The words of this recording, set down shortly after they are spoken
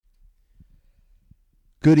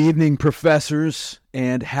Good evening, professors,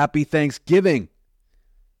 and happy Thanksgiving.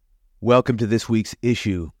 Welcome to this week's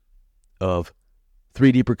issue of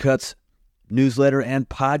 3 Deeper Cuts newsletter and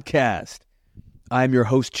podcast. I'm your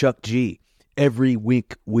host, Chuck G. Every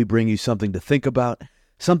week, we bring you something to think about,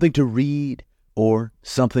 something to read, or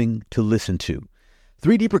something to listen to.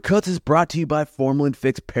 3 Deeper Cuts is brought to you by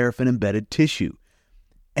formalin-fixed paraffin-embedded tissue.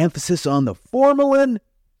 Emphasis on the formalin,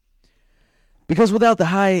 because without the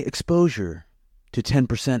high exposure to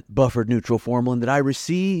 10% buffered neutral formalin that I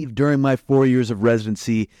received during my 4 years of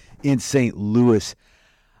residency in St. Louis,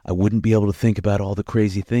 I wouldn't be able to think about all the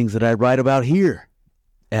crazy things that I write about here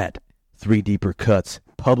at 3 Deeper Cuts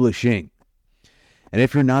Publishing. And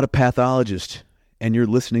if you're not a pathologist and you're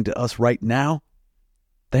listening to us right now,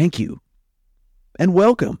 thank you and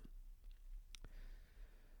welcome.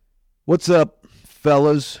 What's up,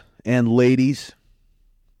 fellas and ladies?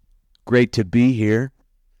 Great to be here.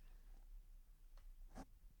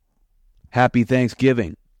 Happy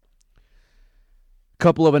Thanksgiving.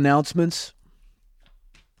 Couple of announcements.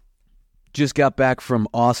 Just got back from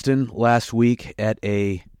Austin last week at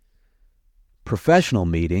a professional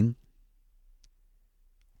meeting.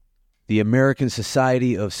 The American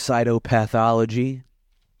Society of Cytopathology.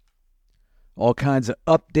 All kinds of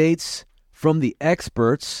updates from the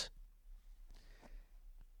experts.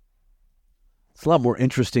 It's a lot more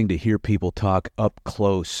interesting to hear people talk up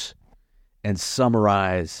close and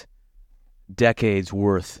summarize decades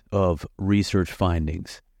worth of research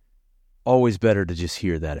findings. Always better to just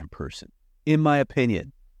hear that in person, in my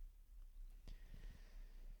opinion.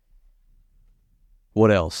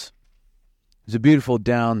 What else? It was a beautiful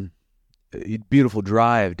drive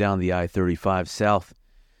down the I-35 south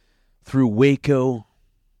through Waco,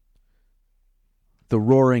 the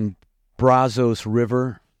roaring Brazos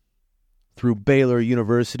River, through Baylor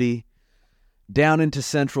University, down into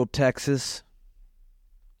central Texas,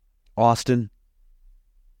 Austin.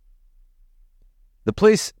 The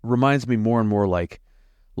place reminds me more and more like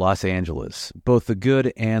Los Angeles, both the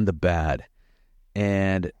good and the bad.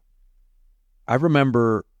 And I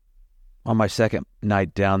remember on my second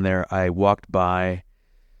night down there, I walked by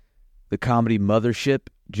the comedy mothership,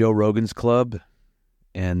 Joe Rogan's Club,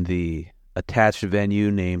 and the attached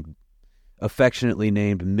venue affectionately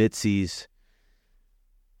named Mitzi's.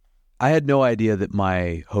 I had no idea that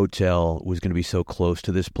my hotel was going to be so close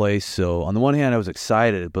to this place. So on the one hand, I was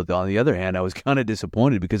excited, but on the other hand, I was kind of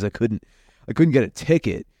disappointed because I couldn't get a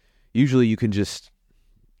ticket. Usually you can just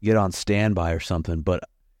get on standby or something, but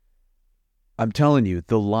I'm telling you,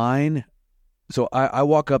 the line. So I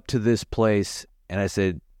walk up to this place and I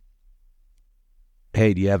said,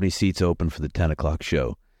 "Hey, do you have any seats open for the 10 o'clock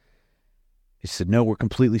show?" He said, "No, we're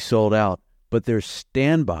completely sold out, but there's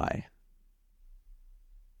standby."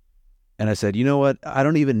 And I said, "You know what? I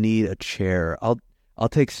don't even need a chair. I'll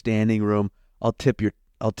take standing room. I'll tip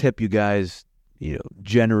you guys,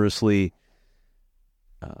 generously,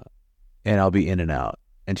 and I'll be in and out."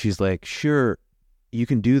 And she's like, "Sure, you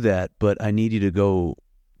can do that, but I need you to go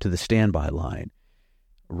to the standby line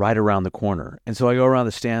right around the corner." And so I go around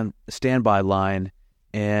the standby line,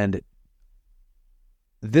 and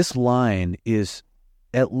this line is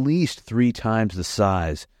at least 3 times the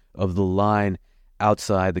size of the line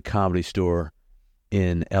outside the Comedy Store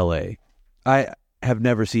in L.A. I have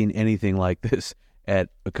never seen anything like this at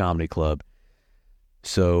a comedy club.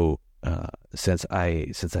 So since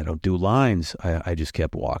I don't do lines, I just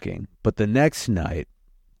kept walking. But the next night,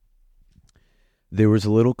 there was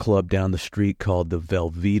a little club down the street called the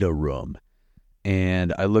Velveeta Room.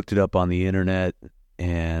 And I looked it up on the internet,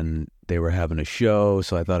 and they were having a show,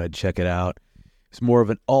 so I thought I'd check it out. It's more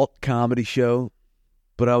of an alt comedy show,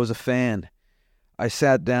 but I was a fan. I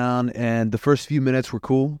sat down, and the first few minutes were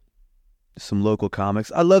cool. Some local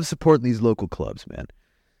comics. I love supporting these local clubs, man.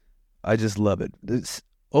 I just love it. It's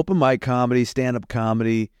open mic comedy, stand-up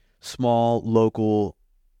comedy, small,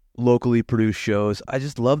 locally produced shows. I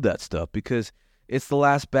just love that stuff because it's the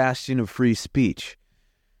last bastion of free speech.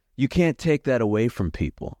 You can't take that away from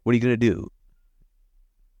people. What are you going to do?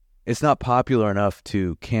 It's not popular enough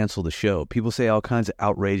to cancel the show. People say all kinds of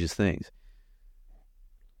outrageous things.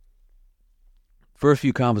 First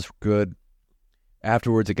few comments were good.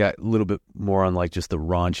 Afterwards, it got a little bit more on like just the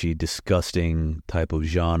raunchy, disgusting type of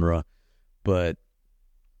genre. But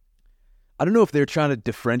I don't know if they're trying to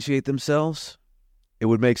differentiate themselves. It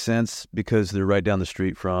would make sense because they're right down the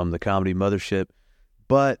street from the comedy mothership.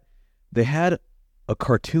 But they had a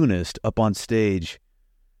cartoonist up on stage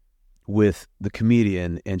with the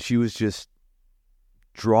comedian, and she was just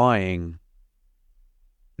drawing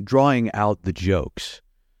out the jokes.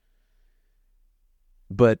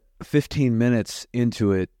 But 15 minutes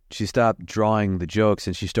into it, she stopped drawing the jokes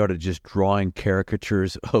and she started just drawing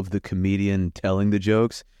caricatures of the comedian telling the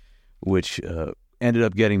jokes, which ended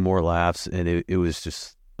up getting more laughs, and it was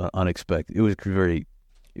just unexpected. It was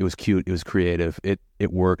cute, it was creative, it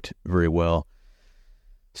worked very well.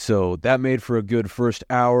 So that made for a good first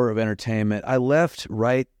hour of entertainment. I left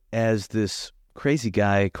right as this crazy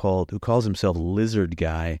guy who calls himself Lizard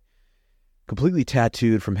Guy, completely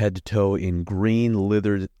tattooed from head to toe in green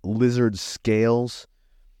lizard scales,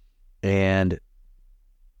 and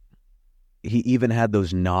he even had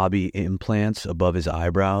those knobby implants above his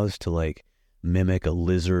eyebrows to like mimic a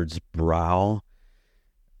lizard's brow,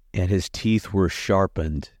 and his teeth were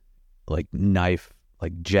sharpened like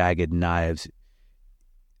jagged knives.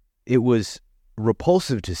 It was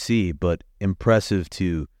repulsive to see, but impressive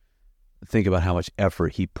to think about how much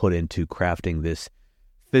effort he put into crafting this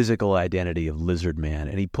physical identity of Lizard Man.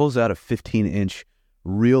 And he pulls out a 15-inch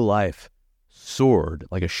real-life sword,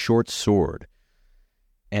 like a short sword.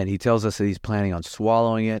 And he tells us that he's planning on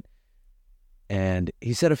swallowing it. And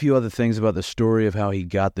he said a few other things about the story of how he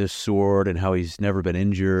got this sword and how he's never been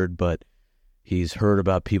injured, but he's heard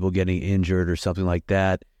about people getting injured or something like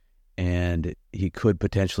that, and he could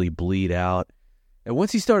potentially bleed out. And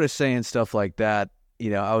once he started saying stuff like that,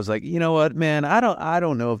 I was like, you know what, man, I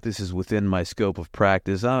don't know if this is within my scope of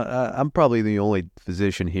practice. I'm probably the only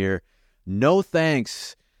physician here. No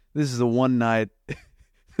thanks. This is a one night.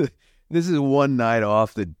 This is one night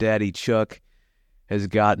off that Daddy Chuck has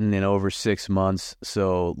gotten in over 6 months.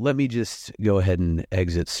 So let me just go ahead and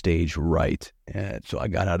exit stage right. And so I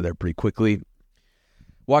got out of there pretty quickly.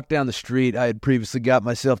 Walked down the street. I had previously got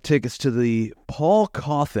myself tickets to the Paul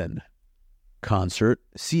Cauthen concert,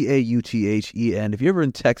 Cauthen. If you're ever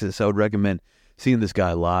in Texas, I would recommend seeing this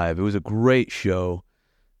guy live. It was a great show.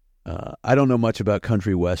 I don't know much about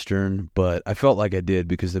country western, but I felt like I did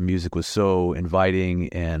because the music was so inviting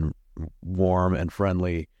and warm and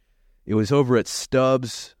friendly. It was over at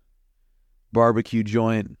Stubbs barbecue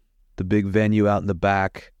joint, the big venue out in the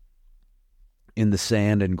back in the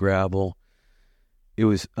sand and gravel. It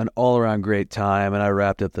was an all-around great time, and I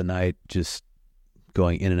wrapped up the night just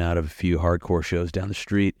going in and out of a few hardcore shows down the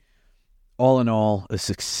street. All in all, a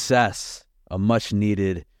success, a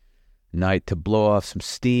much-needed night to blow off some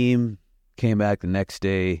steam. Came back the next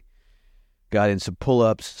day, got in some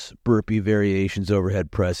pull-ups, burpee variations,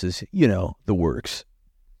 overhead presses, the works.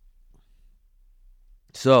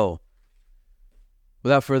 So,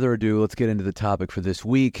 without further ado, let's get into the topic for this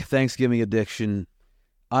week. Thanksgiving addiction.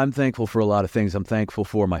 I'm thankful for a lot of things. I'm thankful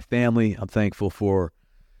for my family. I'm thankful for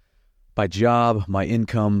my job, my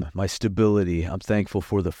income, my stability. I'm thankful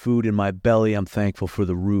for the food in my belly. I'm thankful for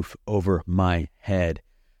the roof over my head.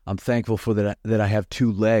 I'm thankful for that I have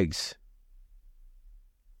 2 legs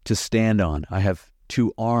to stand on. I have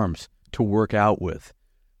 2 arms to work out with,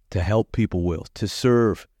 to help people with, to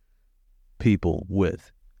serve people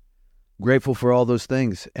with. Grateful for all those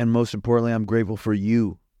things. And most importantly, I'm grateful for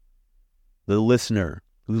you, the listener,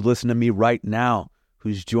 who's listening to me right now,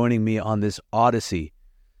 who's joining me on this odyssey.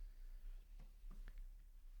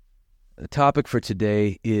 The topic for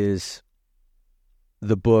today is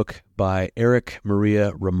the book by Eric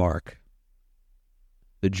Maria Remarque,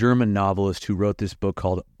 the German novelist who wrote this book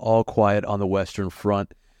called All Quiet on the Western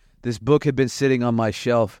Front. This book had been sitting on my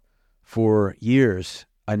shelf for years.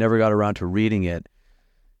 I never got around to reading it,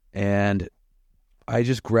 and I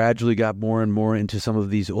just gradually got more and more into some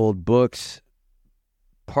of these old books,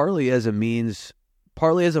 partly as a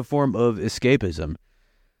form of escapism.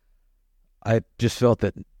 I just felt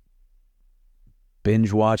that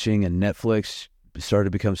binge watching and Netflix started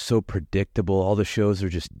to become so predictable. All the shows are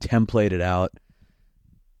just templated out.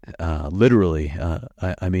 Literally,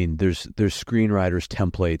 I mean, there's screenwriters'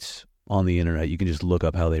 templates on the internet. You can just look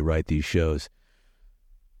up how they write these shows.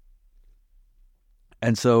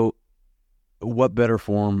 And so, what better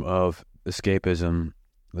form of escapism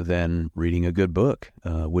than reading a good book,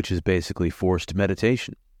 which is basically forced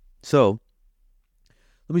meditation. So,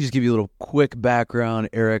 let me just give you a little quick background.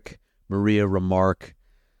 Eric Maria Remarque,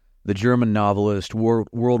 the German novelist, World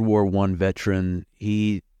War I veteran,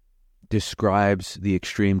 he describes the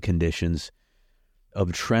extreme conditions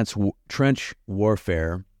of trench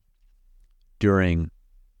warfare during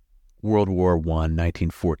World War I,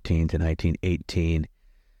 1914 to 1918,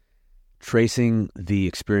 tracing the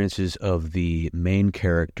experiences of the main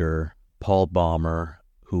character, Paul Baumer,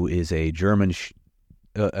 who is a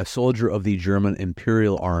soldier of the German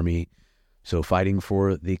Imperial Army, so fighting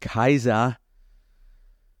for the Kaiser.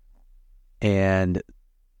 And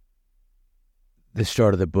the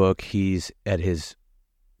start of the book, he's at his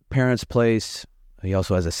parents' place. He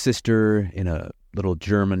also has a sister in a little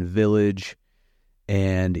German village.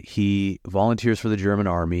 and he volunteers for the German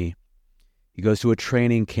army. He goes to a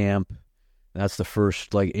training camp. That's the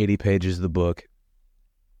first 80 pages of the book.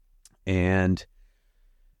 And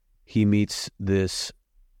he meets this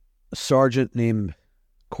sergeant named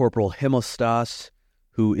Corporal Himmelstoss,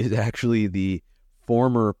 who is actually the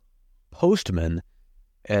former postman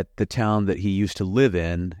at the town that he used to live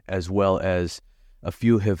in, as well as a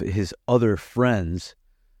few of his other friends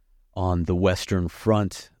on the Western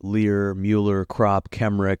Front, Lear, Mueller, Kropp,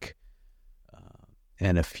 Kemmerich,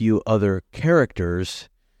 and a few other characters,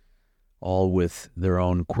 all with their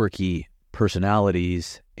own quirky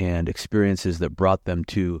personalities and experiences that brought them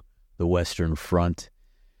to the Western Front.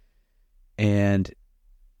 And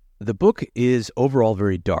the book is overall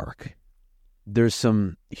very dark. There's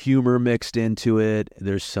some humor mixed into it.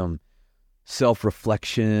 There's some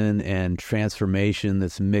self-reflection and transformation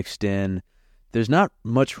that's mixed in. There's not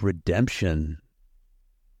much redemption.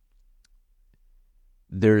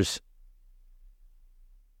 There's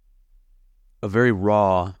a very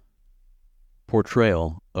raw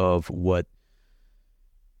portrayal of what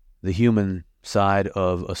the human side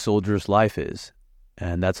of a soldier's life is.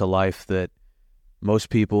 And that's a life that most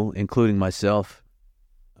people, including myself,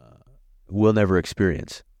 will never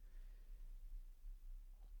experience.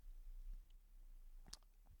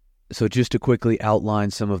 So just to quickly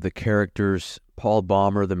outline some of the characters: Paul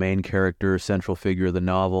Baumer, the main character, central figure of the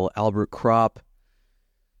novel. Albert Kropp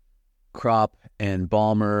and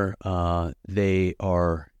Baumer, they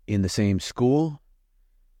are in the same school.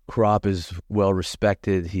 Kropp is well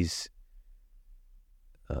respected. He's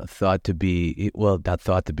he's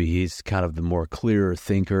kind of the more clearer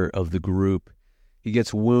thinker of the group. He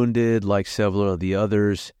gets wounded like several of the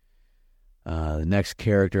others. The next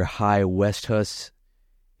character, High Westhus,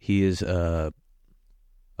 he is a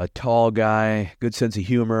tall guy, good sense of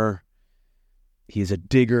humor. He's a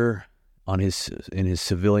digger in his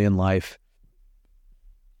civilian life.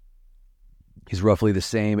 He's roughly the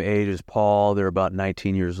same age as Paul. They're about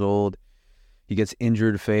 19 years old. He gets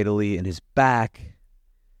injured fatally in his back,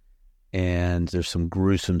 and there's some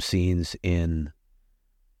gruesome scenes in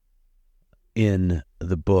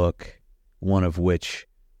the book, one of which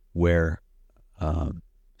where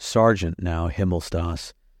Sergeant now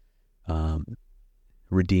Himmelstoss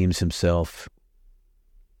redeems himself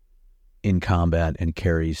in combat and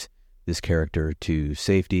carries this character to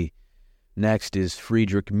safety. Next is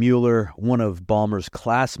Friedrich Mueller, one of Baumer's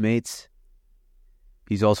classmates.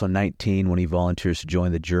 He's also 19 when he volunteers to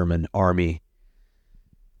join the German army.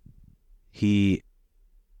 He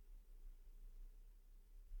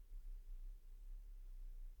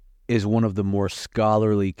is one of the more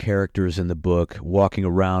scholarly characters in the book, walking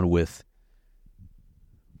around with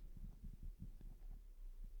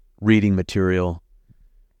reading material,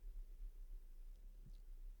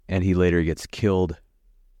 and he later gets killed.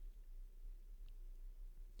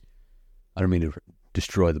 I don't mean to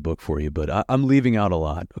destroy the book for you, but I'm leaving out a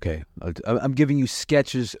lot. Okay, I'm giving you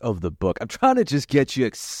sketches of the book. I'm trying to just get you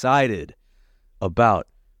excited about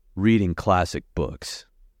reading classic books.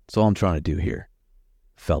 That's all I'm trying to do here,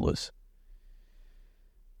 fellas.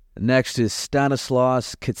 Next is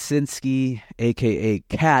Stanislaus Kaczynski, a.k.a.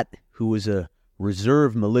 Kat, who was a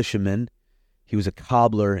reserve militiaman. He was a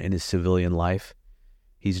cobbler in his civilian life.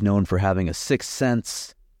 He's known for having a sixth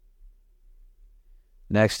sense.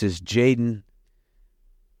 Next is Tjaden.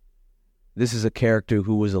 This is a character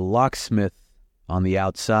who was a locksmith on the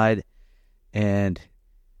outside, and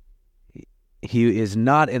he is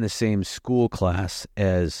not in the same school class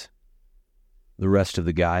as the rest of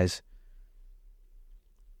the guys.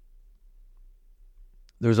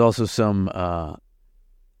 There's also some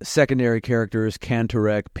secondary characters: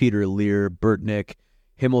 Kantorek, Peter Lear, Burtnick,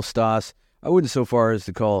 Himmelstoss. I wouldn't so far as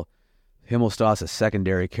to call Himmelstoss a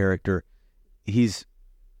secondary character. He's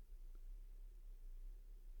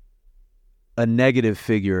a negative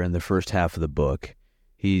figure in the first half of the book.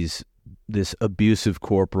 He's this abusive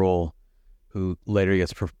corporal who later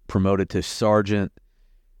gets promoted to sergeant.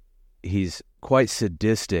 He's quite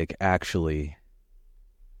sadistic, actually.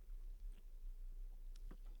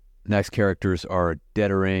 Next characters are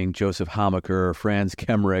Detering, Joseph Hammacher, Franz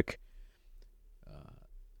Kemmerich.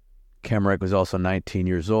 Kemmerich was also 19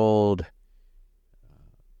 years old.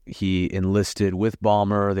 He enlisted with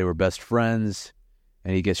Baumer. They were best friends,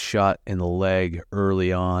 and he gets shot in the leg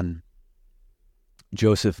early on.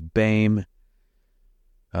 Joseph Baumer.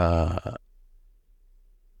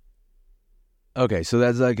 Okay, so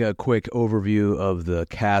that's like a quick overview of the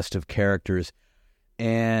cast of characters.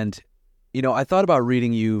 And, I thought about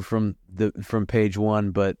reading you from page 1,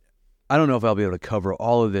 but I don't know if I'll be able to cover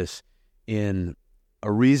all of this in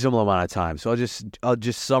a reasonable amount of time. So I'll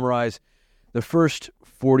just summarize. the first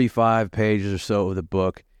 45 pages or so of the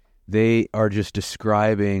book, they are just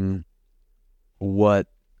describing what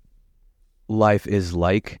life is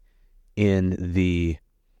like in the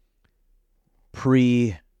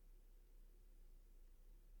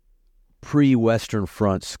pre-Western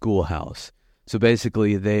Front schoolhouse. So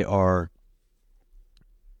basically they are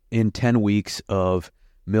in 10 weeks of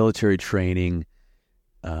military training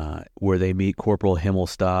where they meet Corporal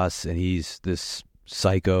Himmelstoss, and he's this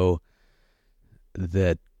psycho,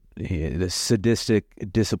 this sadistic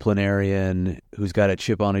disciplinarian who's got a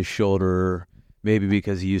chip on his shoulder, maybe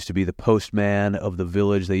because he used to be the postman of the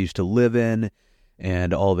village they used to live in,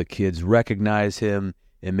 and all the kids recognize him,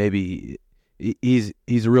 and maybe he's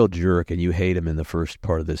a real jerk, and you hate him in the first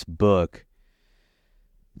part of this book.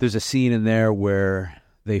 There's a scene in there where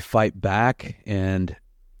they fight back, and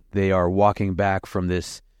they are walking back from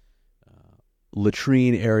this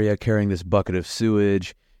latrine area carrying this bucket of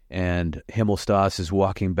sewage, and Himmelstoss is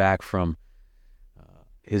walking back from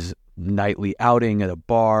his nightly outing at a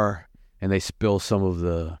bar, and they spill some of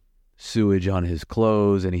the sewage on his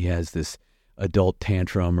clothes, and he has this adult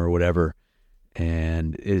tantrum or whatever,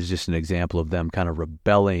 and it is just an example of them kind of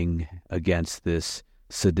rebelling against this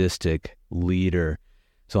sadistic leader.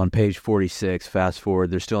 So on page 46, fast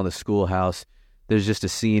forward, they're still in the schoolhouse. There's just a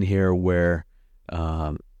scene here where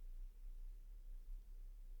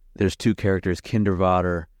there's two characters,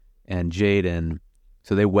 Kindervater and Tjaden.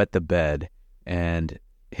 So they wet the bed, and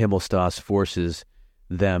Himmelstoss forces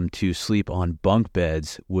them to sleep on bunk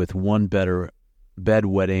beds with one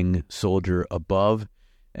bedwetting soldier above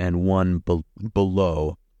and one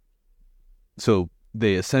below. So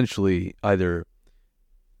they essentially either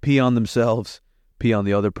pee on themselves, pee on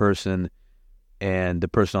the other person, and the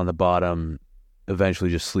person on the bottom eventually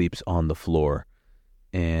just sleeps on the floor.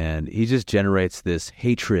 And he just generates this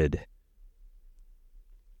hatred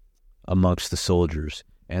amongst the soldiers.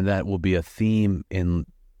 And that will be a theme in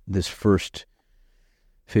this first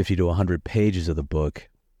 50 to 100 pages of the book.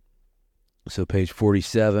 So page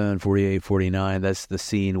 47, 48, 49, that's the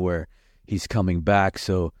scene where he's coming back.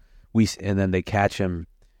 And then they catch him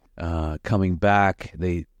coming back.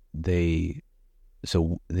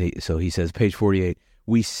 So he says, page 48,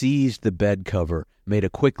 we seized the bed cover, made a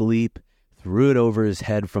quick leap, threw it over his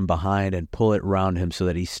head from behind, and pulled it round him so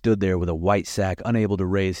that he stood there with a white sack, unable to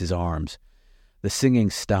raise his arms. The singing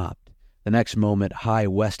stopped. The next moment, High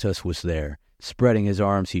Westhus was there. Spreading his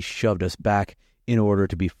arms, he shoved us back in order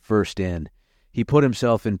to be first in. He put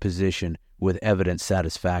himself in position with evident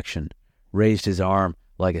satisfaction, raised his arm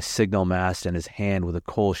like a signal mast and his hand with a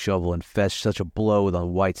coal shovel, and fetched such a blow with a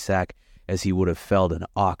white sack as he would have felled an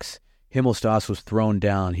ox. Himmelstoss was thrown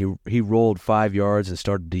down. He rolled 5 yards and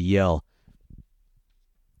started to yell.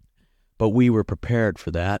 But we were prepared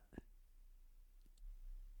for that,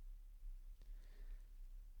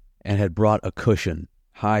 and had brought a cushion.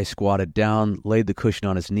 High squatted down, laid the cushion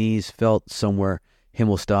on his knees, felt somewhere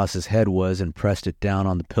Himmelstoss's head was, and pressed it down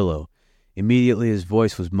on the pillow. Immediately his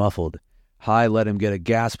voice was muffled. High let him get a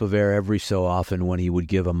gasp of air every so often, when he would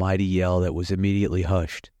give a mighty yell that was immediately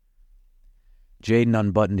hushed. Tjaden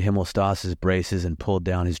unbuttoned Himmelstoss's braces and pulled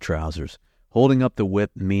down his trousers, holding up the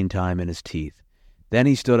whip meantime in his teeth. Then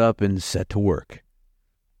he stood up and set to work.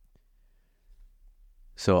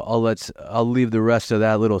 So I'll leave the rest of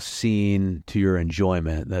that little scene to your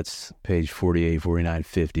enjoyment. That's page 48, 49,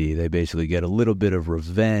 50. They basically get a little bit of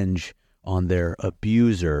revenge on their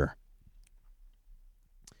abuser.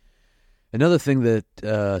 Another thing that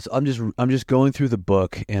so I'm just going through the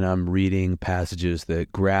book, and I'm reading passages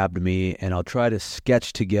that grabbed me, and I'll try to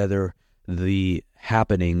sketch together the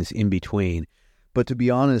happenings in between. But to be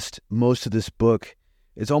honest, most of this book,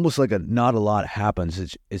 it's almost like not a lot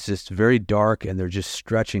happens. It's just very dark, and they're just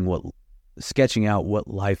sketching out what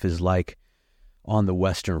life is like on the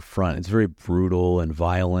Western Front. It's very brutal and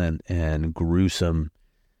violent and gruesome,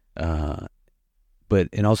 and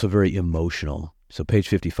also very emotional. So page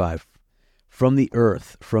 55. From the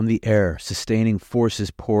earth, from the air, sustaining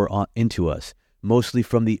forces pour into us, mostly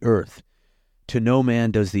from the earth. To no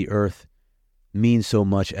man does the earth mean so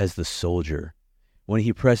much as the soldier. When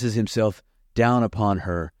he presses himself down upon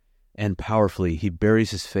her, and powerfully he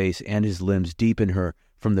buries his face and his limbs deep in her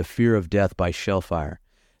from the fear of death by shellfire.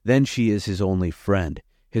 Then she is his only friend,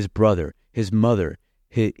 his brother, his mother.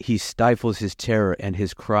 He stifles his terror and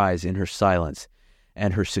his cries in her silence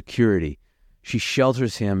and her security. She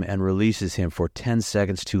shelters him and releases him for 10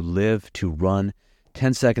 seconds to live, to run,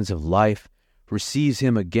 10 seconds of life, receives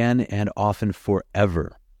him again and often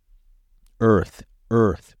forever. Earth,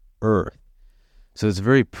 earth, earth. So it's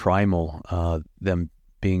very primal, them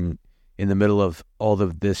being in the middle of all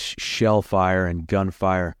of this shell fire and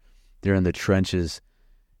gunfire, They're in the trenches,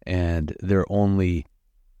 and their only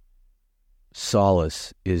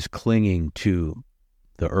solace is clinging to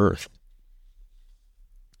the earth.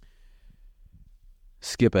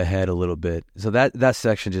 Skip ahead a little bit. So that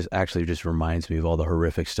section just reminds me of all the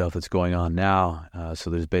horrific stuff that's going on now. So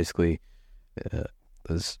there's basically,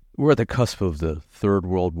 we're at the cusp of the Third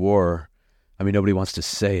World War. I mean, nobody wants to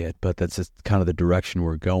say it, but that's just kind of the direction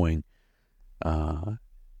we're going.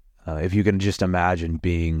 If you can just imagine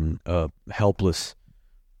being a helpless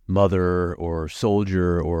mother or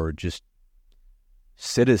soldier or just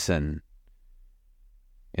citizen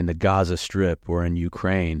in the Gaza Strip or in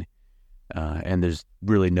Ukraine, and there's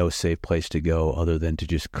really no safe place to go other than to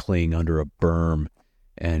just cling under a berm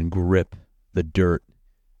and grip the dirt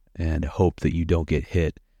and hope that you don't get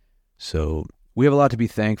hit. So we have a lot to be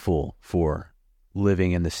thankful for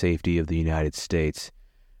living in the safety of the United States.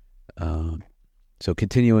 So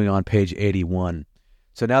continuing on page 81.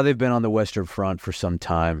 So now they've been on the Western Front for some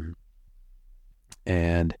time,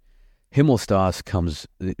 and Himmelstoss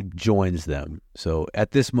joins them. So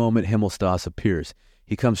at this moment, Himmelstoss appears.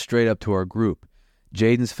 He comes straight up to our group.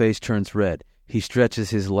 Tjaden's face turns red. He stretches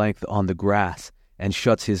his length on the grass and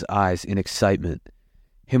shuts his eyes in excitement.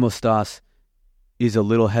 Himmelstoss is a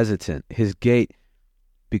little hesitant. His gait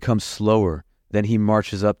becomes slower. Then he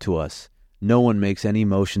marches up to us. No one makes any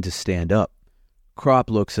motion to stand up. Krop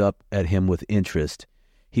looks up at him with interest.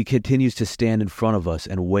 He continues to stand in front of us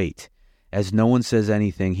and wait. As no one says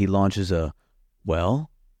anything, he launches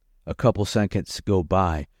well? A couple seconds go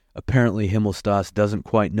by. Apparently Himmelstoss doesn't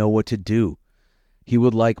quite know what to do. He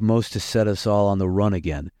would like most to set us all on the run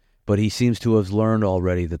again, but he seems to have learned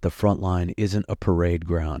already that the front line isn't a parade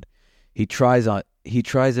ground. He tries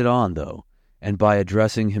it on, though, and by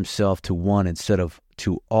addressing himself to one instead of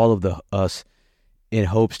to all of us in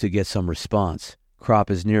hopes to get some response.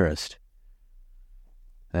 Krop is nearest.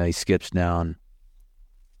 He skips down.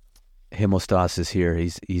 Himmelstoss is here.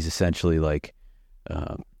 He's essentially like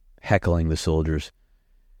heckling the soldiers.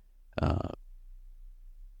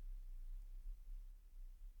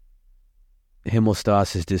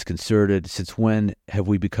 Himmelstoss is disconcerted. Since when have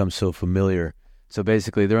we become so familiar? So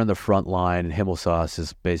basically, they're on the front line, and Himmelstoss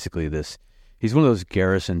is basically this. He's one of those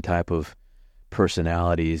garrison type of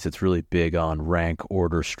personalities that's really big on rank,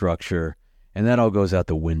 order, structure, and that all goes out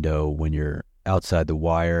the window when you're outside the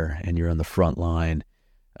wire and you're on the front line.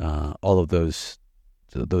 All of those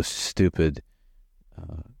stupid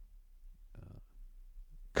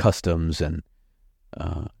customs and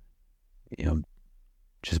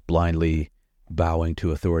just blindly bowing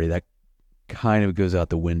to authority, that kind of goes out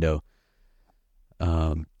the window.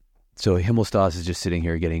 So Himmelstoss is just sitting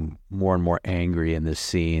here getting more and more angry in this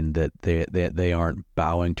scene that they aren't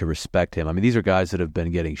bowing to respect him. I mean, these are guys that have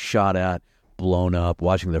been getting shot at, blown up,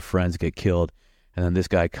 watching their friends get killed, and then this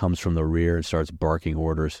guy comes from the rear and starts barking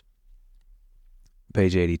orders.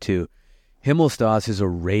 Page 82. Himmelstoss is a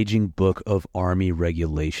raging book of army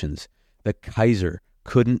regulations. The Kaiser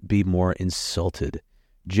couldn't be more insulted.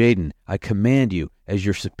 Tjaden, I command you as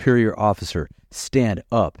your superior officer, stand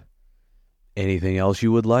up. Anything else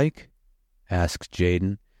you would like? Asks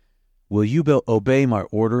Tjaden. Will you obey my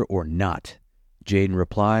order or not? Tjaden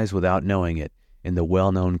replies without knowing it in the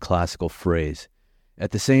well-known classical phrase.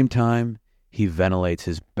 At the same time, he ventilates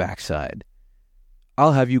his backside.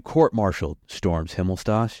 I'll have you court-martialed, storms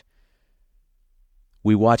Himmelstoss.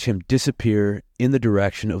 We watch him disappear in the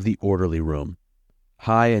direction of the orderly room.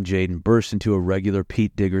 High and Tjaden burst into a regular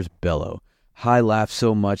Pete Digger's bellow. High laughs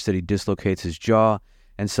so much that he dislocates his jaw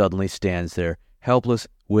and suddenly stands there, helpless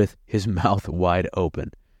with his mouth wide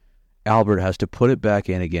open. Albert has to put it back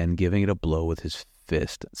in again, giving it a blow with his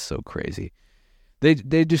fist. It's so crazy.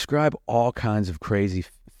 They describe all kinds of crazy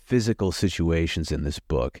physical situations in this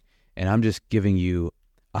book, and I'm just giving you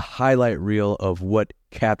a highlight reel of what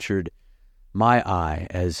captured my eye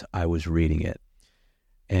as I was reading it.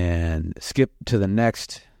 And skip to the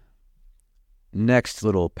next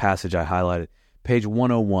little passage I highlighted, page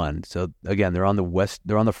 101. So again, they're on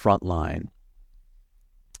the front line.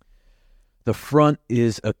 The front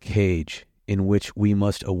is a cage in which we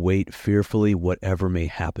must await fearfully whatever may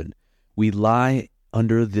happen. We lie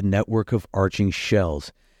under the network of arching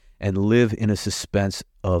shells and live in a suspense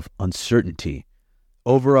of uncertainty.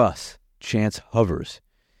 Over us, chance hovers.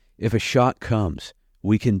 If a shot comes,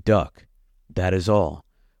 we can duck. That is all.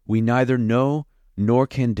 We neither know nor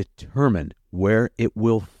can determine where it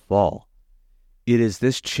will fall. It is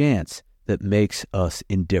this chance that makes us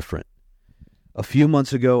indifferent. A few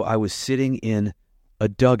months ago, I was sitting in a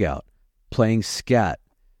dugout playing scat.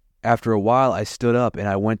 After a while, I stood up and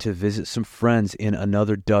I went to visit some friends in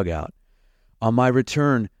another dugout. On my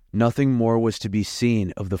return, Nothing more was to be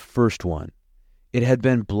seen of the first one. It had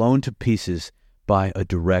been blown to pieces by a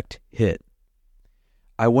direct hit.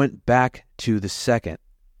 I went back to the second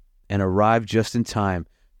and arrived just in time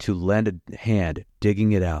to lend a hand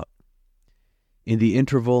digging it out. In the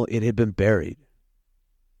interval, it had been buried.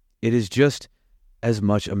 It is just as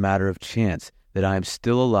much a matter of chance that I am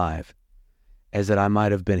still alive as that I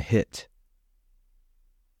might have been hit.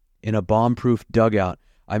 In a bomb-proof dugout,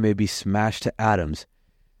 I may be smashed to atoms,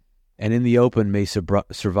 and in the open may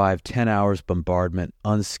survive 10 hours bombardment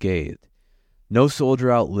unscathed. No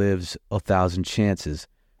soldier outlives 1,000 chances,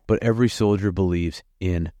 but every soldier believes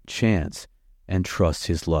in chance and trusts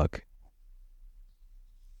his luck.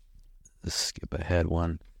 Let's skip ahead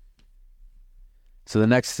one. So the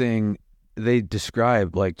next thing, they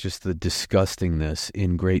describe like just the disgustingness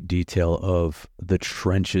in great detail of the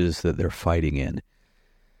trenches that they're fighting in.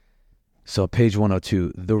 So page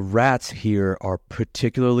 102, the rats here are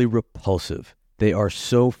particularly repulsive. They are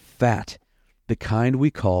so fat, the kind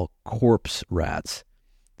we call corpse rats.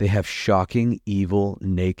 They have shocking, evil,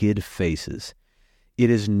 naked faces. It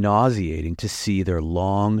is nauseating to see their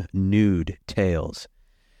long, nude tails.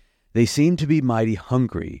 They seem to be mighty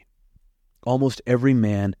hungry. Almost every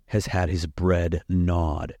man has had his bread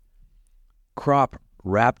gnawed. Crop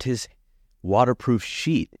wrapped his waterproof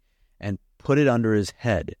sheet and put it under his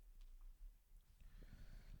head.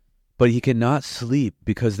 But he cannot sleep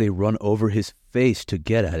because they run over his face to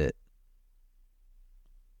get at it.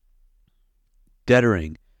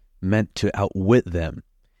 Dettering meant to outwit them.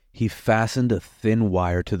 He fastened a thin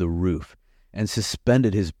wire to the roof and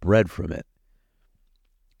suspended his bread from it.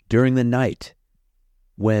 During the night,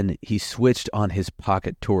 when he switched on his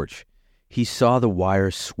pocket torch, he saw the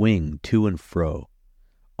wire swing to and fro.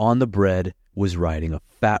 On the bread was riding a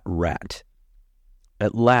fat rat.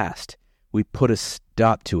 At last, we put a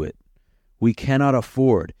stop to it. We cannot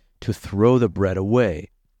afford to throw the bread away,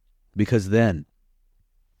 because then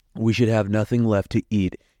we should have nothing left to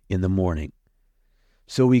eat in the morning.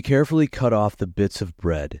 So we carefully cut off the bits of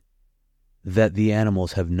bread that the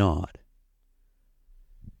animals have gnawed.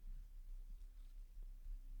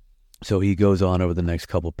 So he goes on over the next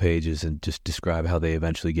couple pages and just describe how they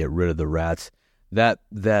eventually get rid of the rats. That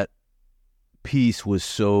piece was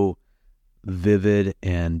so vivid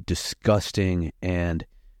and disgusting and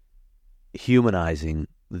humanizing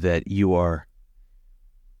that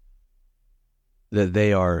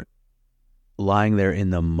they are lying there in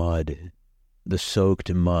the mud, the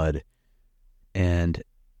soaked mud, and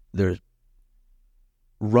they're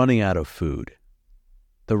running out of food.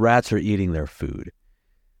 The rats are eating their food.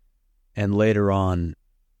 And later on,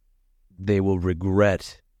 they will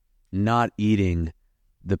regret not eating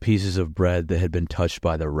the pieces of bread that had been touched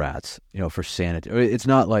by the rats, for sanity. It's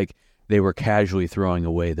not like they were casually throwing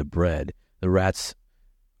away the bread. The rats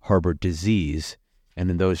harbored disease,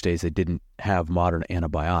 and in those days they didn't have modern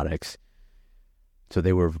antibiotics. So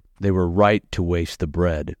they were right to waste the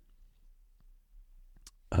bread.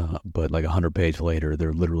 But like 100 pages later,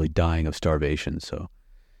 they're literally dying of starvation. So,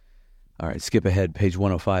 all right, skip ahead, page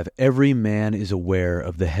 105. Every man is aware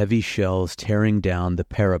of the heavy shells tearing down the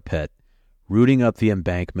parapet, rooting up the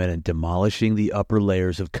embankment and demolishing the upper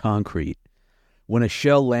layers of concrete. When a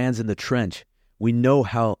shell lands in the trench, we note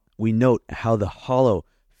how the hollow,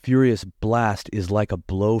 furious blast is like a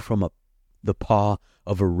blow from the paw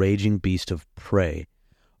of a raging beast of prey.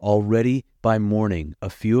 Already by morning, a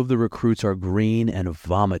few of the recruits are green and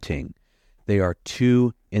vomiting. They are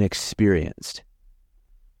too inexperienced.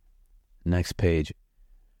 Next page.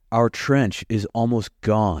 Our trench is almost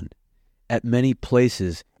gone. At many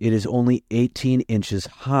places, it is only 18 inches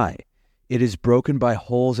high. It is broken by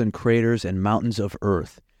holes and craters and mountains of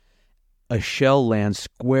earth. A shell lands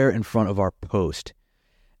square in front of our post.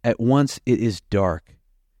 At once it is dark.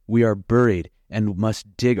 We are buried and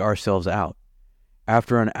must dig ourselves out.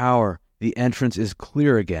 After an hour, the entrance is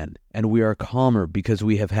clear again, and we are calmer because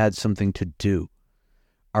we have had something to do.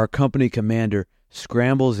 Our company commander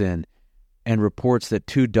scrambles in and reports that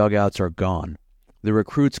 2 dugouts are gone. The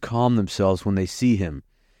recruits calm themselves when they see him.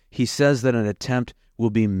 He says that an attempt will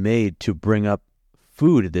be made to bring up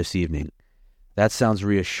food this evening. That sounds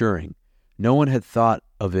reassuring. No one had thought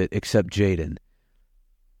of it except Tjaden.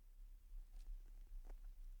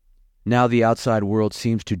 Now the outside world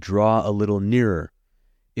seems to draw a little nearer.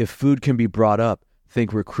 If food can be brought up,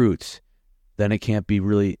 think recruits, then it can't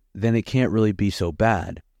really be so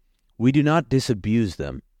bad. We do not disabuse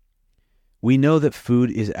them. We know that food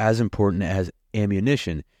is as important as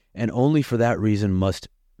ammunition, and only for that reason must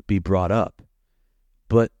be brought up.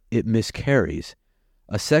 But it miscarries.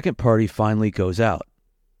 A second party finally goes out,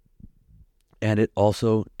 and it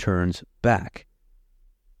also turns back.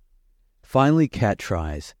 Finally, Cat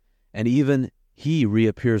tries, and even he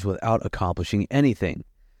reappears without accomplishing anything.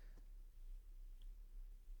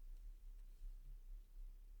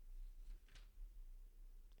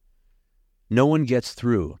 No one gets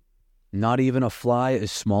through. Not even a fly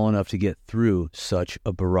is small enough to get through such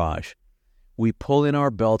a barrage. We pull in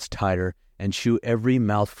our belts tighter and chew every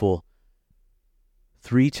mouthful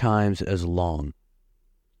 3 times as long.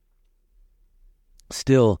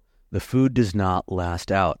 Still, the food does not last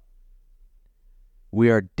out. We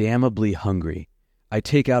are damnably hungry. I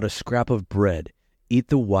take out a scrap of bread, eat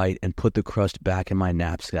the white, and put the crust back in my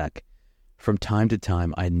knapsack. From time to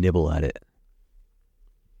time, I nibble at it.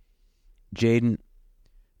 Tjaden,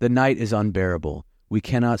 the night is unbearable. We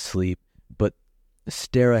cannot sleep, but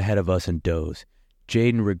stare ahead of us and doze.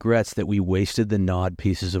 Tjaden regrets that we wasted the gnawed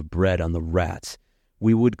pieces of bread on the rats.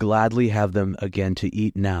 We would gladly have them again to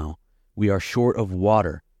eat now. We are short of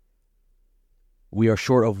water. We are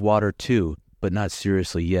short of water too, but not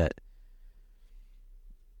seriously yet.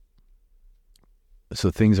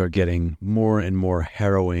 So things are getting more and more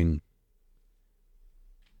harrowing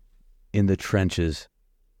in the trenches.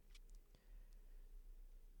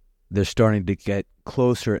 They're starting to get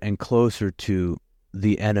closer and closer to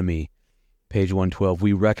the enemy. Page 112.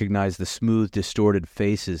 We recognize the smooth, distorted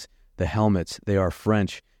faces, the helmets. They are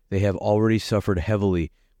French. They have already suffered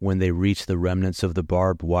heavily when they reach the remnants of the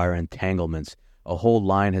barbed wire entanglements. A whole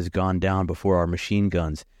line has gone down before our machine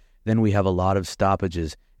guns. Then we have a lot of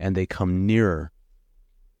stoppages, and they come nearer.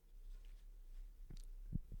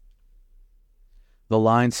 The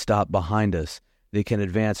lines stop behind us. They can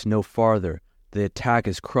advance no farther. The attack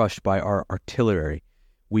is crushed by our artillery.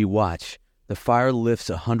 We watch. The fire lifts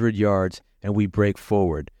 100 yards, and we break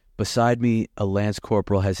forward. Beside me, a lance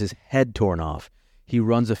corporal has his head torn off. He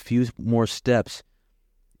runs a few steps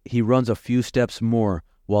more,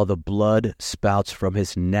 while the blood spouts from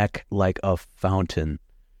his neck like a fountain.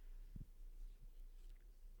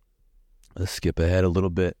 Let's skip ahead a little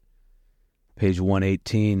bit. Page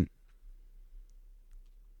 118.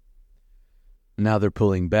 Now they're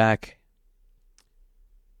pulling back.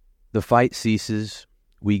 The fight ceases.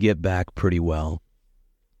 We get back pretty well.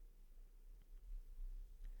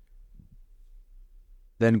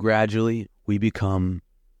 Then gradually we become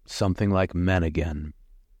something like men again.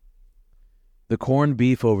 The corned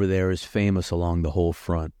beef over there is famous along the whole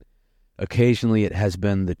front. Occasionally it has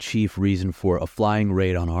been the chief reason for a flying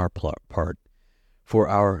raid on our part, for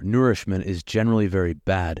our nourishment is generally very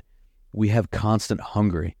bad. We have constant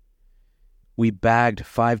hunger. We bagged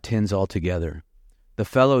 5 tins altogether. The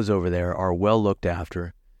fellows over there are well looked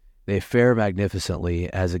after. They fare magnificently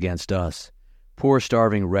as against us, poor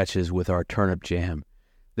starving wretches with our turnip jam.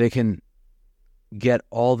 They can get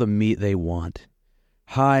all the meat they want.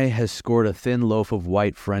 High has scored a thin loaf of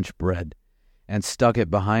white French bread and stuck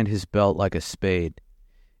it behind his belt like a spade.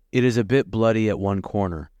 It is a bit bloody at one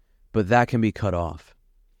corner, but that can be cut off.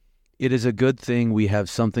 It is a good thing we have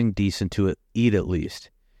something decent to eat at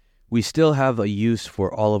least. We still have a use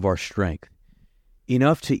for all of our strength.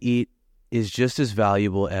 Enough to eat is just as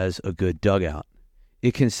valuable as a good dugout.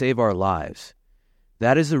 It can save our lives.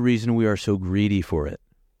 That is the reason we are so greedy for it.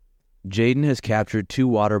 Tjaden has captured 2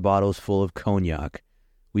 water bottles full of cognac.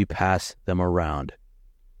 We pass them around.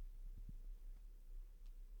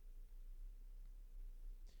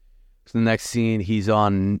 So the next scene, he's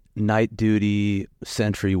on night duty,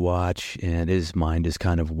 sentry watch, and his mind is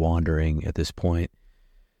kind of wandering at this point.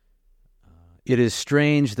 It is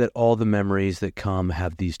strange that all the memories that come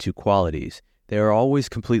have these 2 qualities. They are always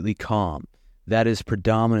completely calm. That is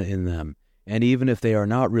predominant in them. And even if they are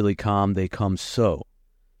not really calm, they become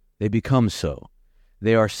so.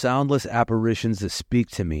 They are soundless apparitions that speak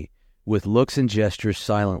to me, with looks and gestures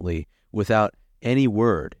silently, without any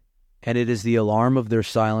word. And it is the alarm of their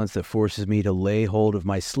silence that forces me to lay hold of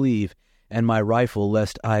my sleeve and my rifle,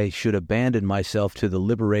 lest I should abandon myself to the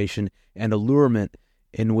liberation and allurement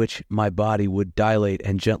in which my body would dilate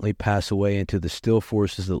and gently pass away into the still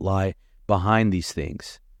forces that lie behind these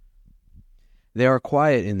things. They are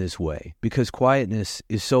quiet in this way, because quietness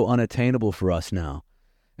is so unattainable for us now.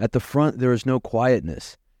 At the front there is no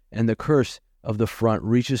quietness, and the curse of the front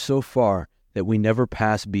reaches so far that we never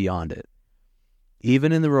pass beyond it.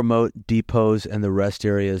 Even in the remote depots and the rest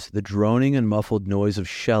areas, the droning and muffled noise of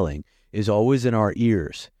shelling is always in our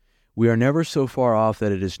ears. We are never so far off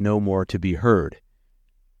that it is no more to be heard.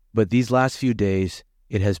 But these last few days,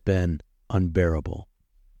 it has been unbearable.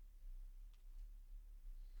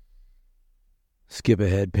 Skip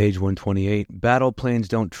ahead, page 128. Battle planes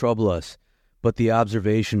don't trouble us, but the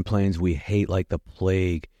observation planes we hate like the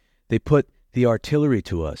plague. They put the artillery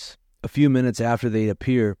to us. A few minutes after they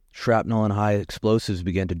appear, shrapnel and high explosives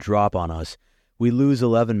begin to drop on us. We lose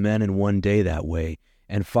 11 men in one day that way,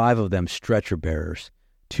 and 5 of them stretcher bearers.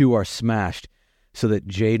 2 are smashed, so that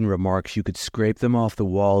Tjaden remarks you could scrape them off the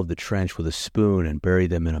wall of the trench with a spoon and bury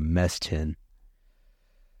them in a mess tin.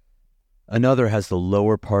 Another has the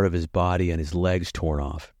lower part of his body and his legs torn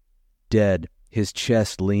off. Dead, his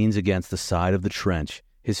chest leans against the side of the trench.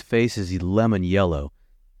 His face is lemon yellow.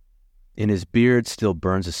 In his beard still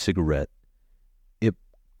burns a cigarette. It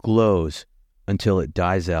glows until it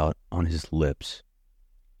dies out on his lips.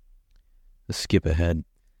 Let's skip ahead.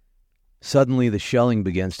 Suddenly the shelling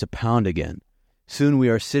begins to pound again. Soon we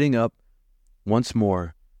are sitting up once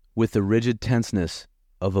more with the rigid tenseness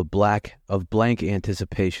of blank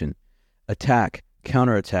anticipation. Attack,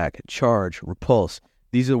 counterattack, charge, repulse.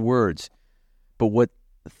 These are words, but what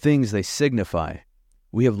things they signify.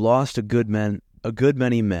 We have lost a good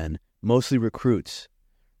many men, mostly recruits.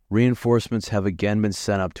 Reinforcements have again been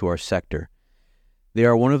sent up to our sector. They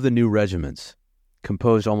are one of the new regiments,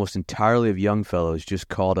 composed almost entirely of young fellows just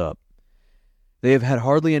called up. They have had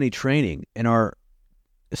hardly any training and are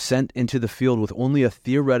sent into the field with only a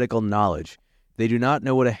theoretical knowledge. They do not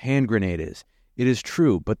know what a hand grenade is. It is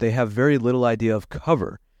true, but they have very little idea of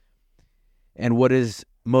cover. And what is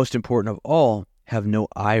most important of all, have no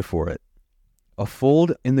eye for it. A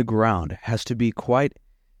fold in the ground has to be quite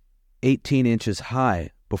 18 inches high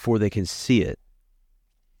before they can see it.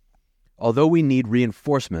 Although we need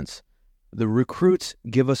reinforcements, the recruits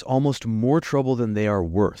give us almost more trouble than they are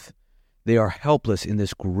worth. They are helpless in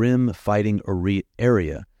this grim fighting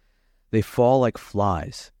area. They fall like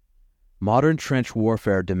flies. Modern trench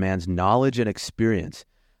warfare demands knowledge and experience.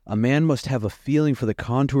 A man must have a feeling for the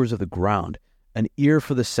contours of the ground, an ear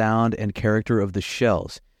for the sound and character of the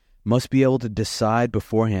shells, must be able to decide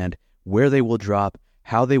beforehand where they will drop,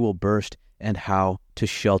 how they will burst, and how to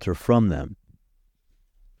shelter from them.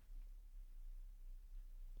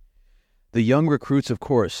 The young recruits, of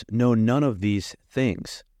course, know none of these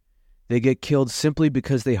things. They get killed simply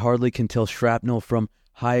because they hardly can tell shrapnel from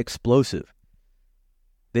high explosive.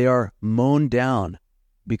 They are mown down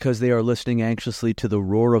because they are listening anxiously to the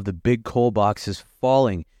roar of the big coal boxes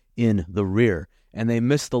falling in the rear, and they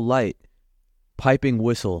miss the light, piping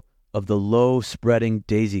whistle of the low, spreading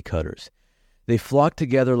daisy cutters. They flock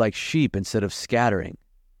together like sheep instead of scattering,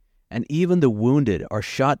 and even the wounded are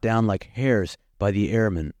shot down like hares by the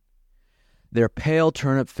airmen. Their pale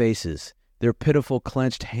turnip faces, their pitiful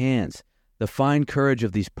clenched hands, the fine courage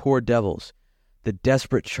of these poor devils, the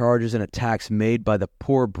desperate charges and attacks made by the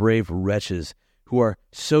poor brave wretches who are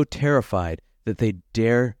so terrified that they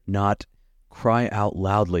dare not cry out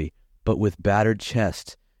loudly, but with battered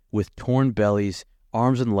chests, with torn bellies,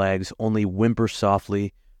 arms and legs, only whimper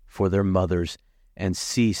softly for their mothers and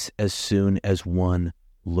cease as soon as one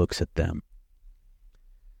looks at them.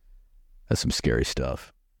 That's some scary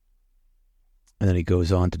stuff. And then he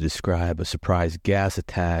goes on to describe a surprise gas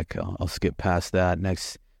attack. I'll skip past that.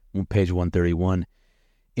 Next, page 131.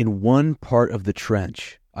 In one part of the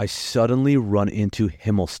trench, I suddenly run into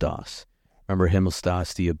Himmelstoss. Remember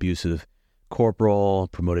Himmelstoss, the abusive corporal,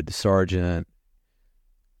 promoted to sergeant.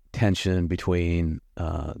 Tension between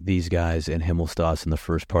these guys and Himmelstoss in the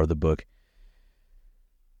first part of the book.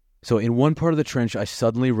 So in one part of the trench, I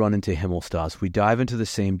suddenly run into Himmelstoss. We dive into the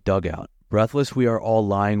same dugout. Breathless, we are all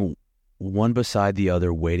lying one beside the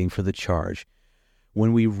other, waiting for the charge.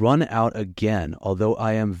 When we run out again, although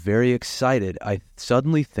I am very excited, I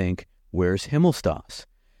suddenly think, where's Himmelstoss?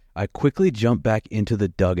 I quickly jump back into the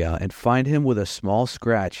dugout and find him with a small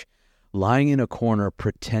scratch, lying in a corner,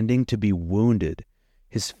 pretending to be wounded.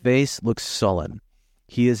 His face looks sullen.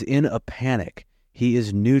 He is in a panic. He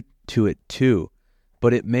is new to it too,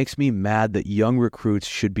 but it makes me mad that young recruits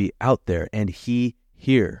should be out there and he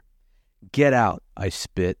here. Get out, I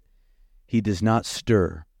spit. He does not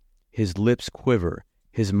stir. His lips quiver.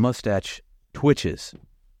 His mustache twitches.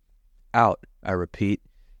 Out, I repeat.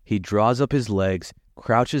 He draws up his legs,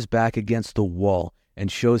 crouches back against the wall, and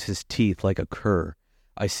shows his teeth like a cur.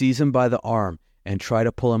 I seize him by the arm and try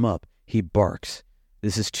to pull him up. He barks.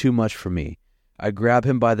 This is too much for me. I grab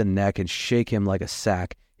him by the neck and shake him like a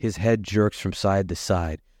sack. His head jerks from side to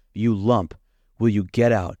side. You lump. Will you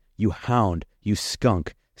get out? You hound. You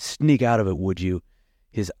skunk. Sneak out of it, would you?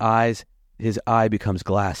 His eye becomes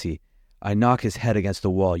glassy. I knock his head against the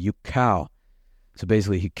wall. You cow. So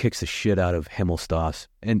basically he kicks the shit out of Himmelstoss.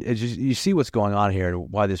 And it's just, you see what's going on here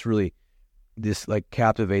and why this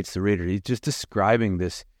captivates the reader. He's just describing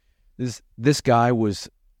this guy was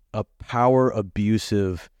a power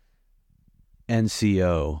abusive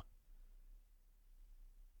NCO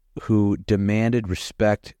who demanded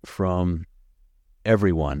respect from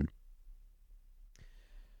everyone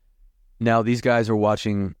Now, these guys are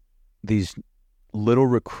watching these little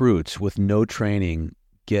recruits with no training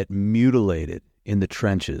get mutilated in the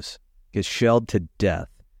trenches, get shelled to death.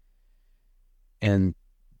 And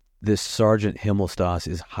this Sergeant Himmelstoss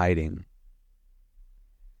is hiding.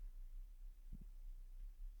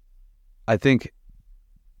 I think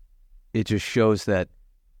it just shows that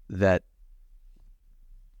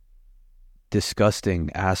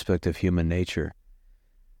disgusting aspect of human nature.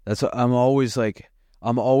 That's what I'm always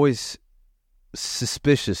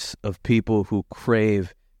suspicious of people who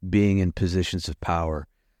crave being in positions of power.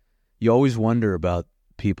 You always wonder about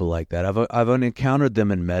people like that. I've encountered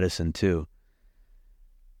them in medicine too.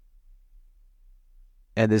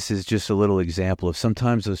 And this is just a little example of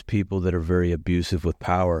sometimes those people that are very abusive with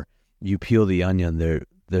power, you peel the onion,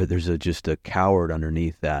 there's just a coward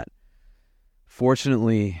underneath that.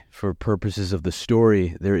 Fortunately, for purposes of the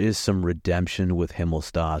story, there is some redemption with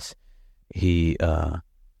Himmelstoss. You'll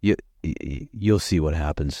see what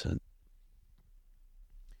happens.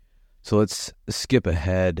 So let's skip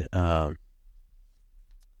ahead.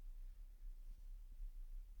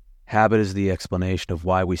 Habit is the explanation of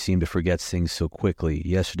why we seem to forget things so quickly.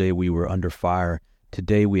 Yesterday we were under fire.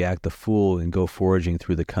 Today we act the fool and go foraging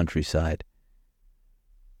through the countryside.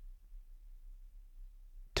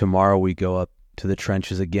 Tomorrow we go up to the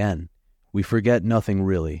trenches again. We forget nothing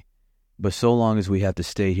really. But so long as we have to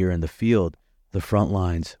stay here in the field, the front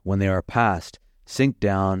lines, when they are past, sink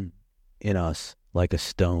down in us like a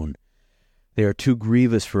stone. They are too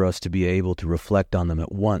grievous for us to be able to reflect on them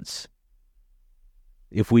at once.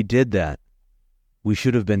 If we did that, we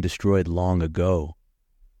should have been destroyed long ago.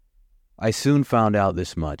 I soon found out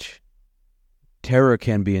this much. Terror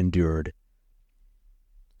can be endured,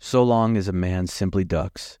 so long as a man simply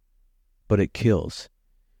ducks, but it kills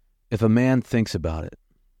if a man thinks about it.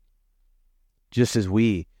 Just as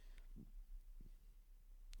we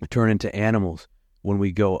turn into animals when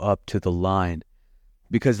we go up to the line,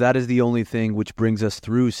 because that is the only thing which brings us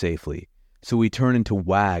through safely. So we turn into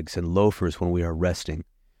wags and loafers when we are resting.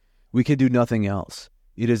 We can do nothing else.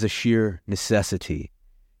 It is a sheer necessity.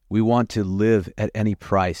 We want to live at any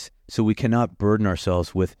price, so we cannot burden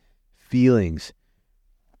ourselves with feelings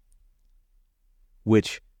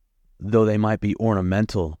which, though they might be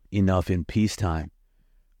ornamental enough in peacetime,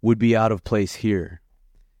 would be out of place here.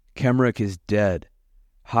 Kemrick is dead.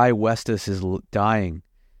 High Westus is dying.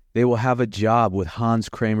 They will have a job with Hans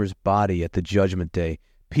Kramer's body at the Judgment Day,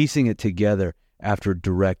 piecing it together after a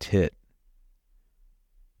direct hit.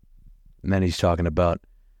 And then he's talking about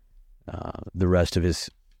the rest of his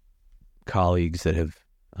colleagues that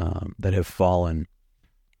have fallen.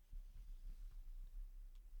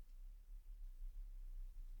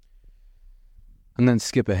 And then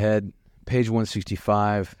skip ahead, page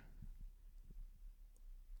 165.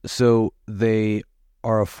 So they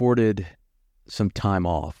are afforded some time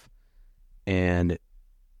off. And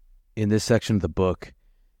in this section of the book,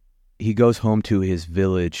 he goes home to his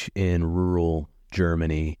village in rural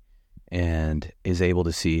Germany and is able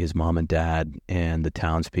to see his mom and dad and the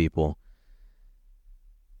townspeople.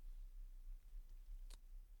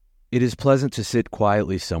 It is pleasant to sit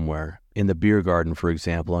quietly somewhere, in the beer garden, for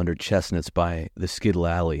example, under chestnuts by the skittle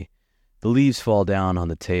alley. The leaves fall down on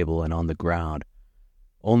the table and on the ground.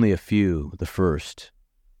 Only a few, the first.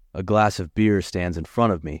 A glass of beer stands in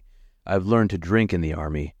front of me. I've learned to drink in the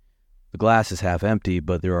army. The glass is half empty,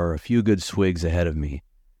 but there are a few good swigs ahead of me.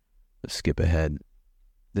 Let's skip ahead.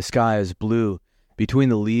 The sky is blue. Between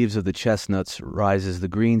the leaves of the chestnuts rises the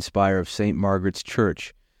green spire of St. Margaret's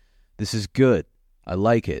Church. This is good. I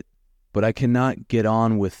like it. But I cannot get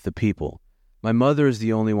on with the people. My mother is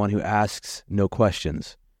the only one who asks no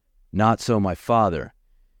questions. Not so my father.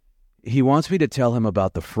 He wants me to tell him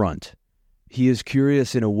about the front. He is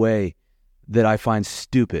curious in a way that I find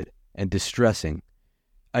stupid and distressing.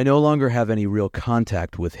 I no longer have any real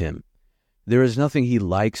contact with him. There is nothing he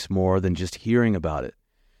likes more than just hearing about it.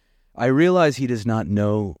 I realize he does not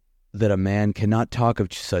know that a man cannot talk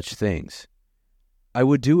of such things. I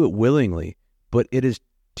would do it willingly, but it is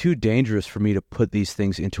too dangerous for me to put these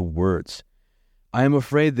things into words. I am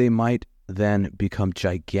afraid they might then become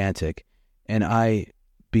gigantic, and I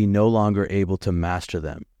be no longer able to master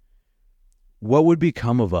them. What would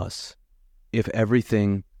become of us if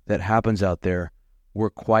everything that happens out there were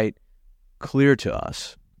quite clear to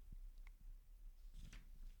us?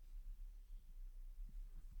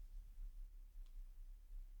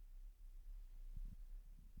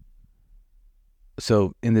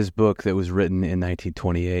 So in this book that was written in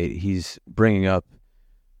 1928, he's bringing up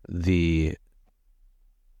the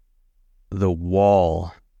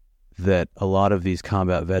wall that a lot of these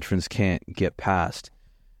combat veterans can't get past.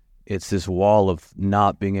 it's this wall of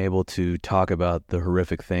not being able to talk about the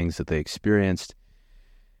horrific things that they experienced,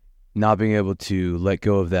 not being able to let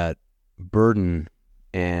go of that burden.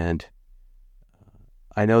 And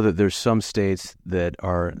I know that there's some states that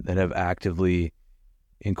have actively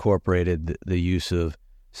incorporated the use of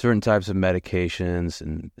certain types of medications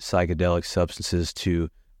and psychedelic substances to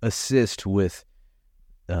assist with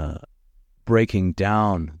breaking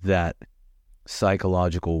down that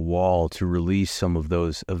psychological wall, to release some of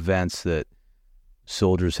those events that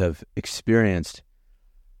soldiers have experienced.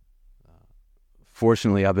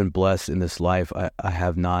 Fortunately, I've been blessed in this life. I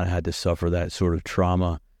have not had to suffer that sort of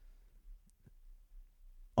trauma.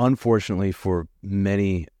 Unfortunately, for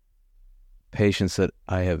many patients that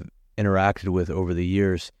I have interacted with over the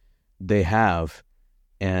years, they have,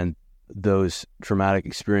 and those traumatic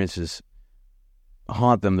experiences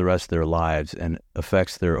haunt them the rest of their lives and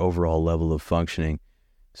affects their overall level of functioning.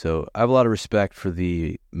 So I have a lot of respect for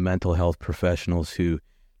the mental health professionals who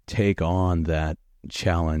take on that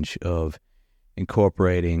challenge of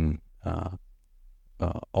incorporating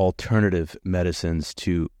alternative medicines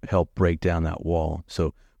to help break down that wall.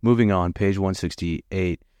 So moving on, page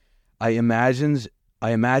 168, I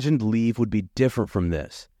imagined leave would be different from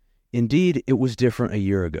this. Indeed, it was different a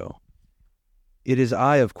year ago. It is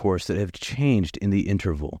I, of course, that have changed in the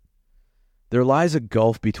interval. There lies a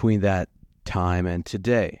gulf between that time and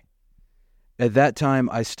today. At that time,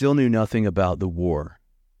 I still knew nothing about the war.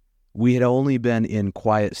 We had only been in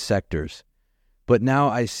quiet sectors, but now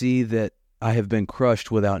I see that I have been crushed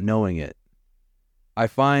without knowing it. I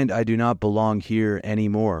find I do not belong here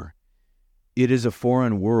anymore. It is a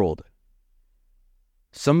foreign world.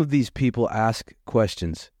 Some of these people ask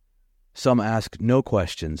questions. Some ask no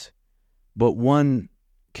questions. But one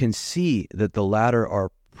can see that the latter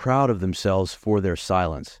are proud of themselves for their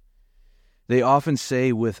silence. They often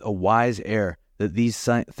say with a wise air that these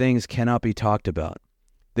things cannot be talked about.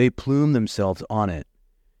 They plume themselves on it.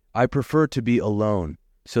 I prefer to be alone,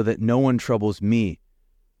 so that no one troubles me,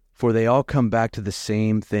 for they all come back to the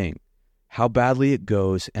same thing, how badly it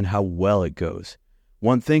goes and how well it goes.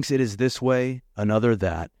 One thinks it is this way, another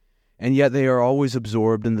that, and yet they are always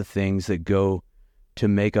absorbed in the things that go to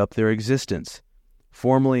make up their existence.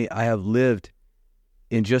 Formerly, I have lived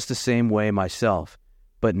in just the same way myself,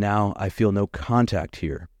 but now I feel no contact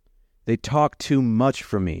here. They talk too much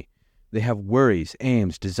for me. They have worries,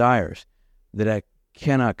 aims, desires that I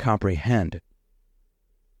cannot comprehend.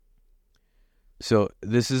 So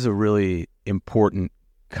this is a really important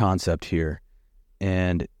concept here,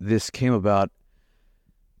 and this came about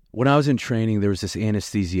when I was in training. There was this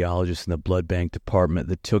anesthesiologist in the blood bank department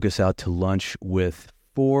that took us out to lunch with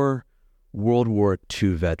 4 World War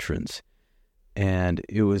II veterans. And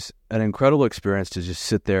it was an incredible experience to just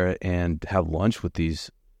sit there and have lunch with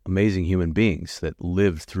these amazing human beings that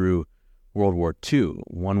lived through World War II.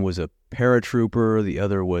 One was a paratrooper, the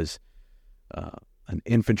other was an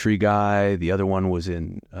infantry guy, the other one was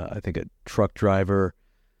I think a truck driver.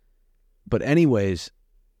 But anyways,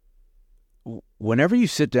 whenever you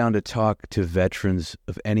sit down to talk to veterans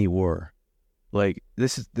of any war, like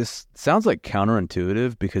this sounds like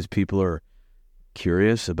counterintuitive because people are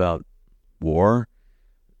curious about war,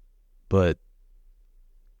 but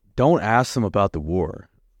don't ask them about the war.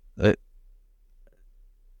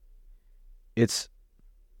 It's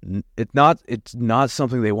not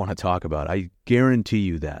something they want to talk about. I guarantee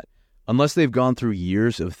you that. Unless they've gone through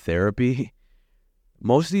years of therapy,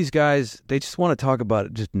 most of these guys, they just want to talk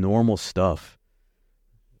about just normal stuff.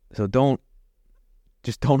 So don't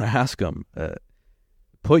ask them.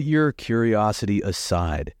 Put your curiosity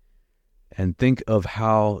aside and think of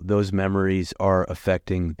how those memories are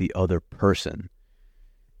affecting the other person.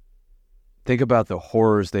 Think about the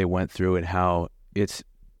horrors they went through and how it's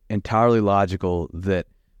entirely logical that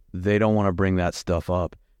they don't want to bring that stuff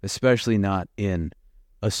up, especially not in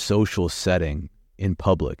a social setting in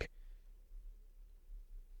public.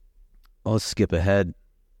 Let's skip ahead.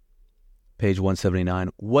 Page 179.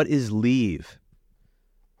 What is leave?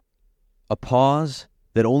 A pause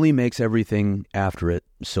that only makes everything after it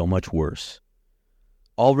so much worse.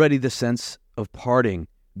 Already the sense of parting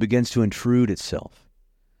begins to intrude itself.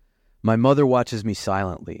 My mother watches me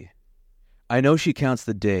silently. I know she counts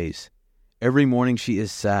the days. Every morning she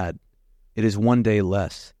is sad. It is one day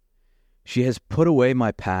less. She has put away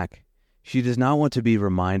my pack. She does not want to be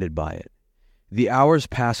reminded by it. The hours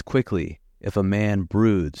pass quickly if a man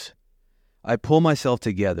broods. I pull myself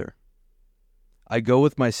together. I go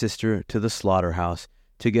with my sister to the slaughterhouse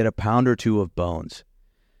to get a pound or 2 of bones.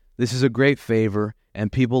 This is a great favor,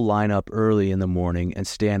 and people line up early in the morning and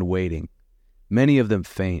stand waiting. Many of them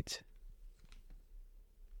faint.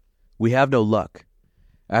 We have no luck.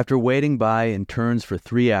 After waiting by in turns for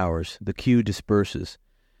 3 hours, the queue disperses.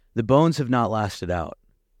 The bones have not lasted out.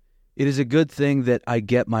 It is a good thing that I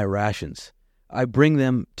get my rations. I bring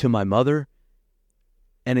them to my mother,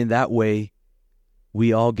 and in that way,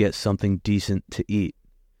 we all get something decent to eat.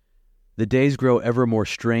 The days grow ever more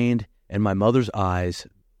strained, and my mother's eyes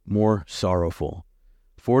more sorrowful.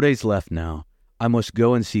 4 days left now. I must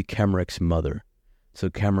go and see Kemrick's mother. So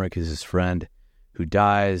Kemrick is his friend who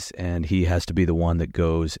dies, and he has to be the one that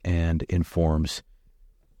goes and informs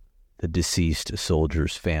the deceased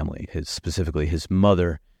soldier's family, specifically his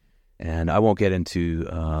mother. And I won't get into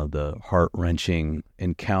the heart-wrenching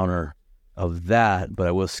encounter of that, but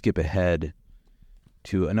I will skip ahead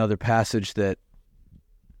to another passage that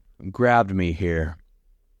grabbed me here.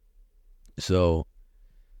 So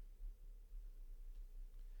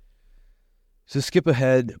skip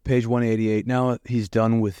ahead, page 188. Now he's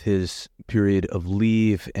done with his period of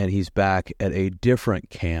leave, and he's back at a different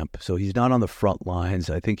camp. So he's not on the front lines.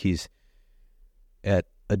 I think he's at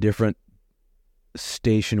a different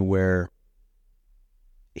station where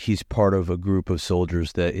he's part of a group of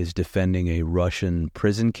soldiers that is defending a Russian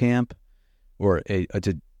prison camp, or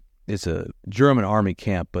it's a German army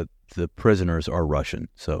camp, but the prisoners are Russian.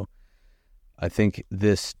 So I think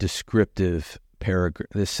this descriptive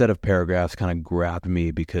this set of paragraphs kind of grabbed me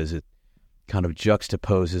because it kind of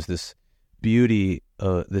juxtaposes this beauty,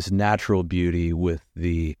 this natural beauty, with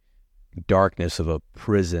the darkness of a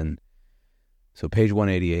prison. So page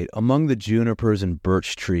 188, among the junipers and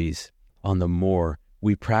birch trees on the moor,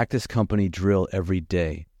 we practice company drill every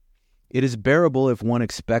day. It is bearable if one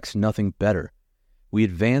expects nothing better. We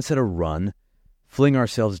advance at a run, fling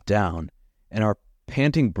ourselves down, and our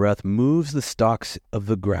panting breath moves the stalks of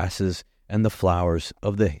the grasses and the flowers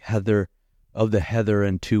of the heather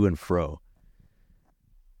and to and fro.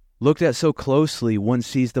 Looked at so closely, one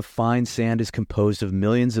sees the fine sand is composed of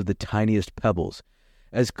millions of the tiniest pebbles,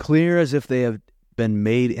 as clear as if they have been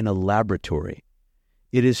made in a laboratory.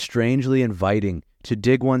 It is strangely inviting to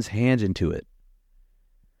dig one's hand into it.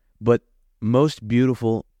 But most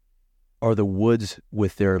beautiful are the woods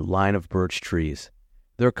with their line of birch trees.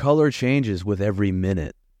 Their color changes with every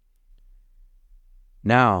minute.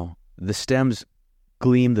 Now, the stems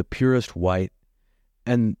gleam the purest white,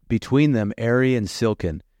 and between them, airy and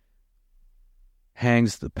silken,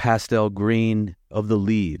 hangs the pastel green of the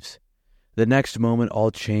leaves. The next moment, all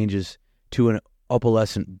changes to an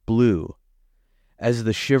opalescent blue, as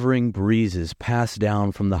the shivering breezes pass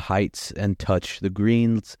down from the heights and touch the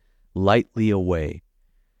greens lightly away.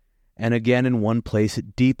 And again in one place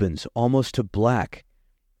it deepens almost to black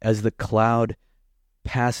as the cloud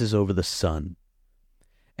passes over the sun.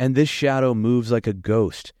 And this shadow moves like a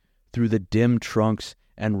ghost through the dim trunks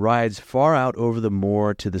and rides far out over the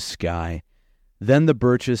moor to the sky. Then the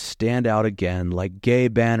birches stand out again like gay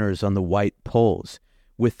banners on the white poles,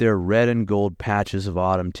 with their red and gold patches of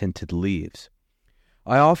autumn-tinted leaves.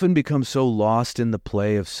 I often become so lost in the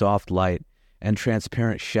play of soft light and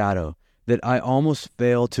transparent shadow that I almost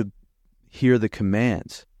fail to hear the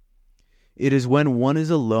commands. It is when one is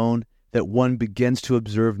alone that one begins to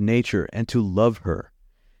observe nature and to love her,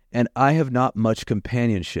 and I have not much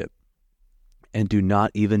companionship, and do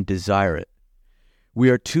not even desire it. We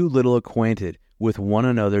are too little acquainted with one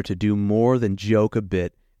another to do more than joke a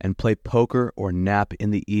bit and play poker or nap in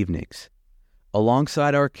the evenings.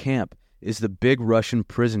 Alongside our camp is the big Russian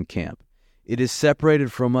prison camp. It is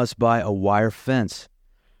separated from us by a wire fence.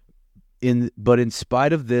 But in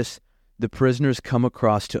spite of this, the prisoners come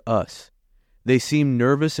across to us. They seem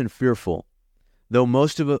nervous and fearful, though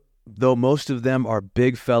most of them are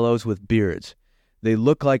big fellows with beards. They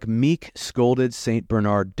look like meek, scolded St.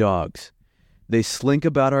 Bernard dogs. They slink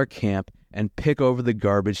about our camp and pick over the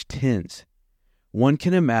garbage tins. One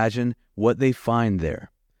can imagine what they find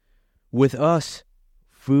there. With us,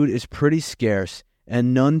 food is pretty scarce,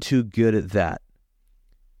 and none too good at that.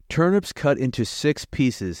 Turnips cut into 6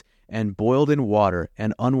 pieces and boiled in water,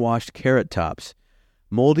 and unwashed carrot tops.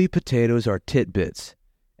 Moldy potatoes are titbits,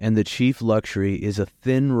 and the chief luxury is a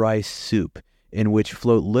thin rice soup in which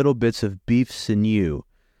float little bits of beef sinew,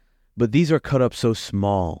 but these are cut up so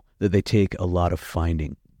small that they take a lot of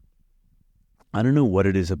finding. I don't know what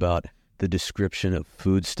it is about the description of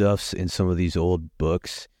foodstuffs in some of these old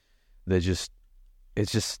books that it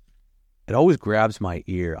always grabs my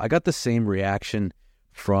ear. I got the same reaction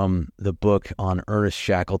from the book on Ernest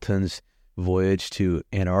Shackleton's voyage to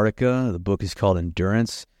Antarctica. The book is called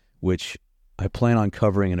Endurance, which I plan on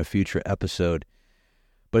covering in a future episode.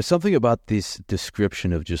 But something about this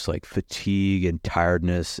description of just like fatigue and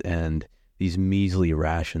tiredness and these measly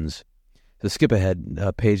rations. So skip ahead,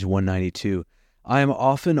 page 192. I am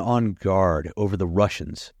often on guard over the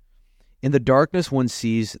Russians. In the darkness one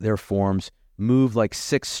sees their forms move like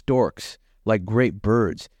 6 storks, like great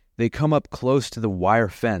birds. They come up close to the wire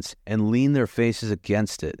fence and lean their faces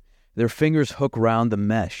against it. Their fingers hook round the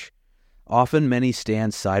mesh. Often many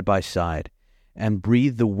stand side by side and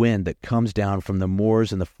breathe the wind that comes down from the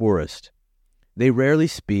moors and the forest. They rarely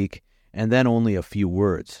speak, and then only a few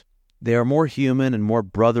words. They are more human and more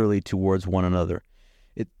brotherly towards one another,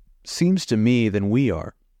 it seems to me, than we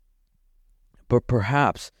are. But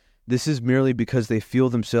perhaps this is merely because they feel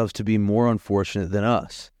themselves to be more unfortunate than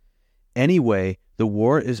us. Anyway, the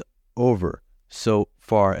war is over so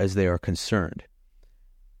far as they are concerned.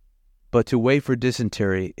 But to wait for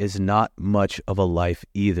dysentery is not much of a life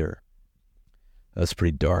either. That's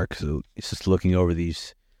pretty dark. So it's just looking over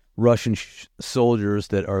these Russian soldiers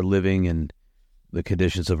that are living in the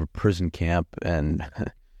conditions of a prison camp, and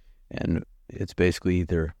it's basically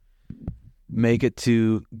either make it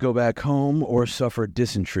to go back home or suffer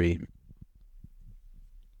dysentery.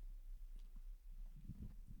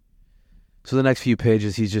 So the next few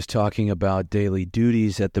pages, he's just talking about daily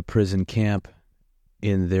duties at the prison camp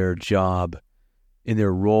in their job, in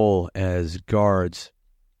their role as guards.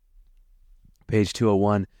 Page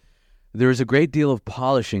 201, there is a great deal of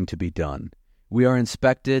polishing to be done. We are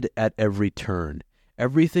inspected at every turn.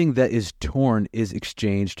 Everything that is torn is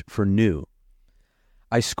exchanged for new.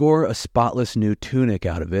 I score a spotless new tunic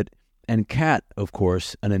out of it, and Cat, of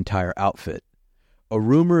course, an entire outfit. A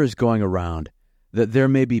rumor is going around that there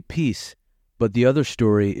may be peace, but the other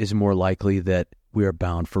story is more likely that we are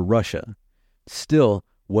bound for Russia. Still,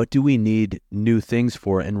 what do we need new things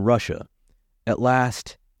for in Russia? At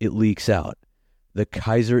last, it leaks out. The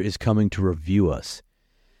Kaiser is coming to review us.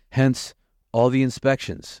 Hence, all the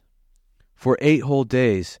inspections. For 8 whole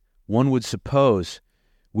days, one would suppose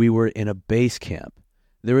we were in a base camp.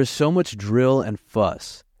 There is so much drill and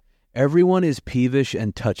fuss. Everyone is peevish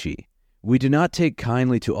and touchy. We do not take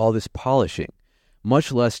kindly to all this polishing,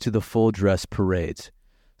 much less to the full-dress parades.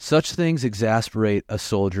 Such things exasperate a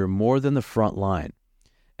soldier more than the front line.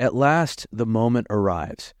 At last, the moment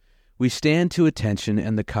arrives. We stand to attention,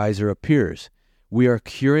 and the Kaiser appears. We are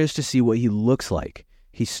curious to see what he looks like.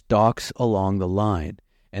 He stalks along the line,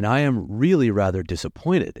 and I am really rather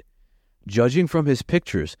disappointed. Judging from his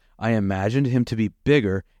pictures, I imagined him to be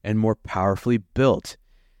bigger and more powerfully built,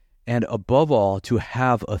 and above all, to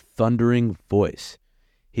have a thundering voice.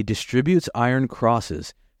 He distributes iron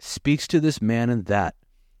crosses, speaks to this man and that.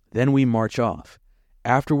 Then we march off.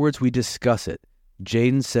 Afterwards we discuss it.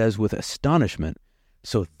 Tjaden says with astonishment,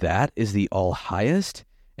 "So that is the all-highest?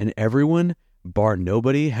 And everyone, bar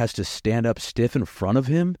nobody, has to stand up stiff in front of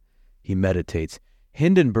him?" He meditates.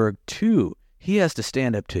 "Hindenburg, too. He has to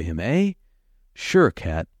stand up to him, eh?" "Sure,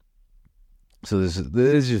 Cat." So this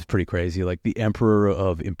is just pretty crazy. Like, the Emperor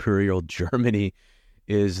of Imperial Germany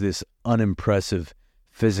is this unimpressive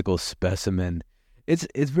physical specimen. It's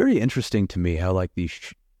very interesting to me how, like,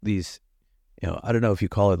 these I don't know if you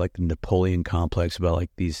call it like the Napoleon complex, about like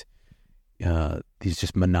these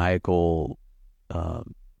just maniacal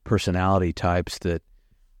personality types that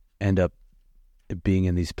end up being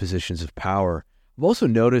in these positions of power. I've also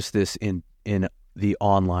noticed this in the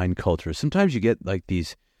online culture. Sometimes you get like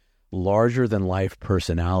these larger than life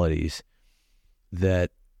personalities that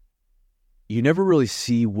you never really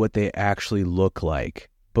see what they actually look like,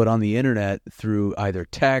 but on the internet, through either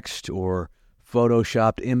text or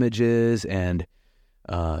photoshopped images and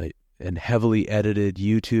heavily edited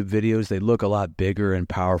YouTube videos, they look a lot bigger and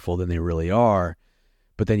powerful than they really are.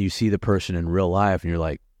 But then you see the person in real life and you're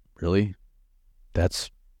like, really? That's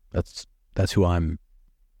who I'm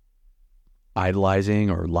idolizing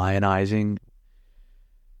or lionizing?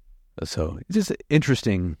 So it's just an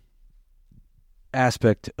interesting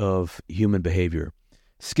aspect of human behavior.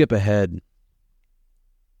 Skip ahead.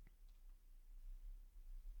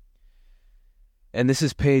 And this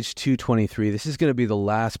is page 223. This is going to be the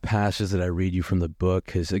last passage that I read you from the book,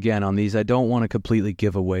 because, again, on these, I don't want to completely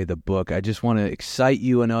give away the book. I just want to excite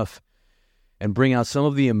you enough and bring out some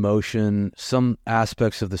of the emotion, some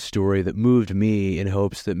aspects of the story that moved me, in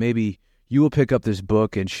hopes that maybe you will pick up this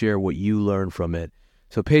book and share what you learned from it.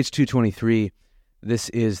 So page 223, this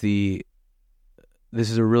is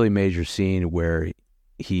a really major scene where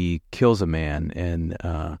he kills a man, and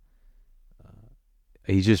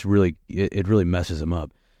he just really, it really messes him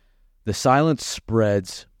up. The silence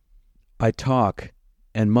spreads. I talk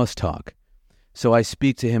and must talk. So I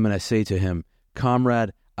speak to him and I say to him,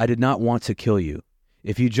 "Comrade, I did not want to kill you.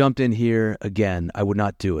 If you jumped in here again, I would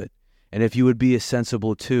not do it. And if you would be as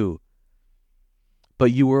sensible too.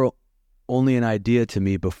 But you were only an idea to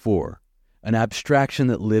me before, an abstraction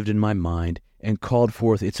that lived in my mind and called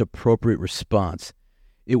forth its appropriate response.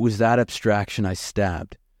 It was that abstraction I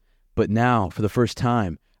stabbed. But now, for the first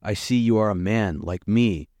time, I see you are a man like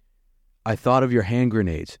me. I thought of your hand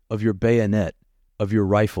grenades, of your bayonet, of your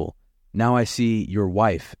rifle. Now I see your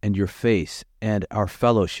wife and your face and our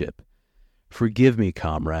fellowship. Forgive me,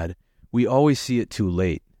 comrade. We always see it too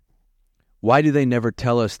late. Why do they never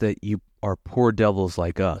tell us that you are poor devils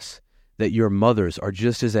like us, that your mothers are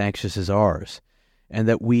just as anxious as ours, and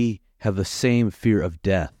that we have the same fear of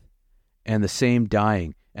death, and the same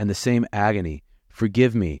dying, and the same agony?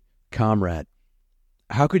 Forgive me, comrade.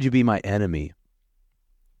 How could you be my enemy?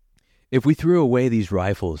 If we threw away these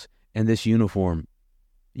rifles and this uniform,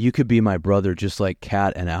 you could be my brother just like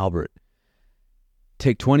Kat and Albert.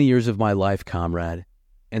 Take 20 years of my life, comrade,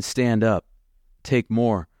 and stand up. Take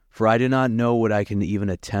more, for I do not know what I can even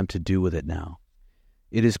attempt to do with it now.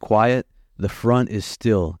 It is quiet, the front is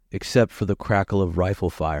still, except for the crackle of rifle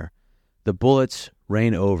fire. The bullets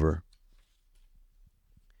rain over.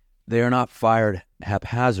 They are not fired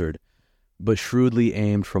haphazard, but shrewdly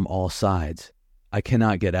aimed from all sides. I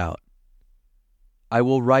cannot get out. I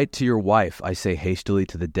will write to your wife, I say hastily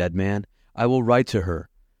to the dead man. I will write to her.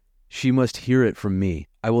 She must hear it from me.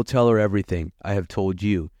 I will tell her everything I have told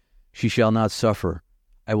you. She shall not suffer.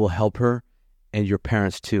 I will help her, and your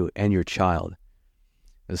parents too, and your child.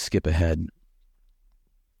 Let's skip ahead.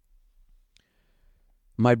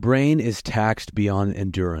 My brain is taxed beyond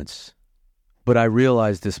endurance, but I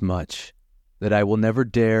realize this much, that I will never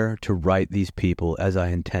dare to write these people as I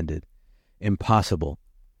intended. Impossible.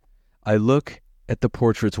 I look at the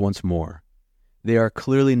portraits once more. They are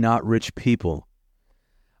clearly not rich people.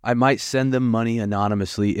 I might send them money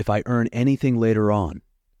anonymously if I earn anything later on.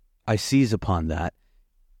 I seize upon that.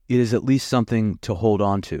 It is at least something to hold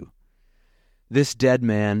on to. This dead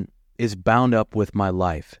man is bound up with my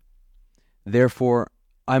life. Therefore,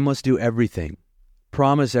 I must do everything,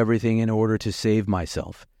 promise everything in order to save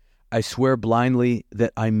myself. I swear blindly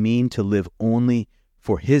that I mean to live only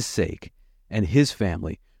for his sake and his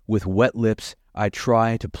family. With wet lips, I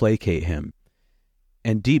try to placate him.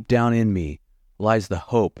 And deep down in me lies the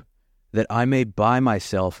hope that I may buy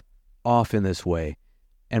myself off in this way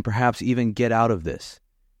and perhaps even get out of this.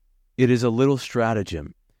 It is a little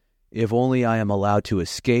stratagem. If only I am allowed to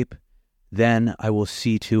escape, then I will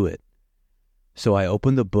see to it. So I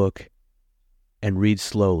open the book and read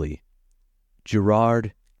slowly.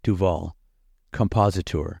 Gerard Duval,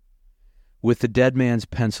 compositor. With the dead man's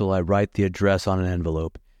pencil, I write the address on an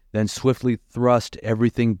envelope, then swiftly thrust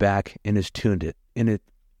everything back in his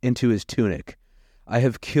into his tunic. I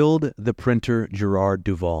have killed the printer Gerard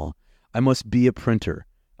Duval. I must be a printer.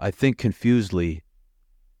 I think confusedly.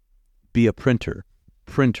 Be a printer.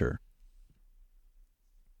 Printer.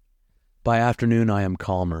 By afternoon I am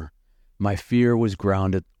calmer. My fear was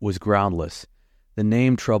groundless. The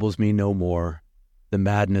name troubles me no more. The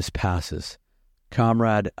madness passes.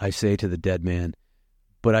 Comrade, I say to the dead man,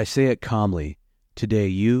 but I say it calmly. Today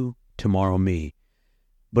you, tomorrow me.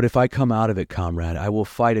 But if I come out of it, comrade, I will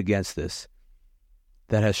fight against this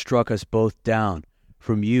that has struck us both down.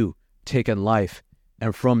 From you, taken life,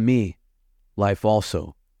 and from me, life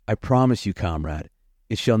also. I promise you, comrade,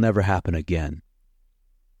 it shall never happen again.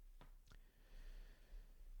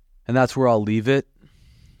 And that's where I'll leave it.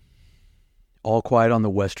 All Quiet on the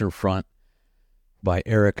Western Front by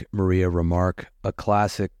Eric Maria Remarque, a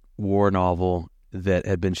classic war novel that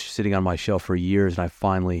had been sitting on my shelf for years, and I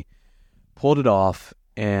finally pulled it off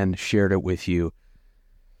and shared it with you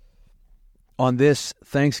on this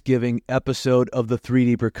Thanksgiving episode of the 3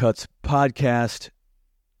 Deeper Cuts podcast,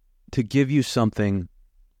 to give you something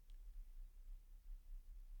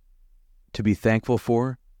to be thankful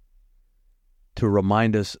for, to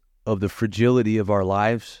remind us of the fragility of our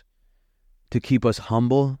lives, to keep us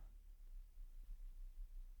humble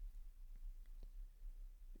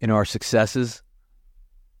in our successes,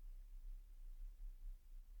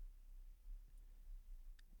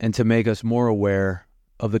 and to make us more aware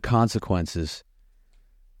of the consequences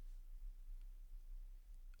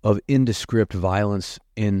of indescript violence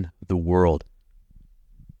in the world.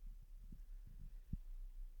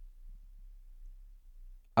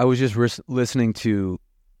 I was just listening to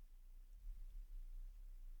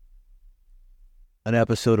an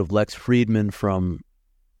episode of Lex Friedman from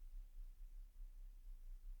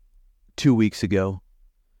 2 weeks ago,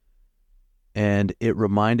 and it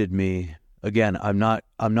reminded me, again, I'm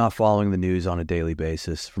not following the news on a daily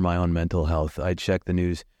basis for my own mental health. I check the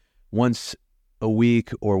news once a week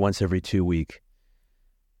or once every 2 weeks.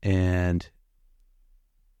 And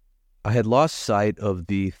I had lost sight of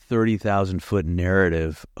the 30,000-foot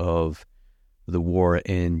narrative of the war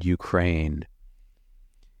in Ukraine.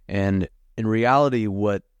 And in reality,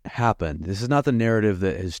 what happened, this is not the narrative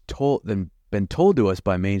that has been told to us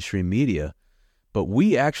by mainstream media, but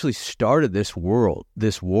we actually started this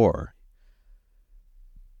war.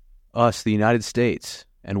 Us, the United States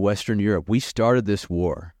and Western Europe, we started this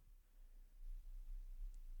war.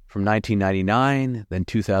 From 1999, then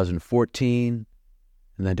 2014,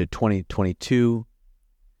 and then to 2022.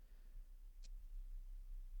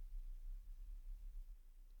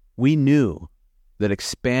 We knew that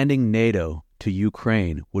expanding NATO to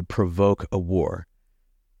Ukraine would provoke a war.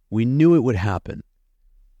 We knew it would happen.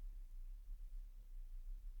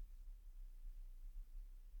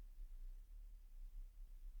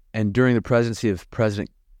 And during the presidency of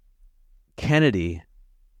President Kennedy,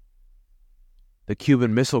 the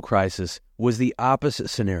Cuban Missile Crisis was the opposite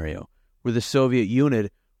scenario, where the Soviet Union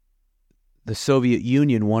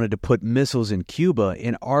wanted to put missiles in Cuba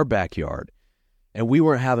in our backyard, and we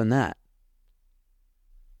weren't having that.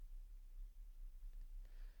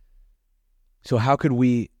 So how could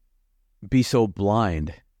we be so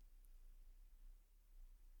blind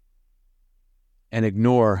and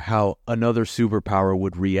ignore how another superpower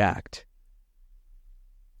would react?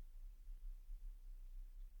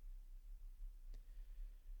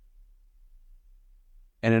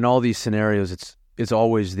 And in all these scenarios, it's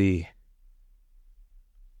always the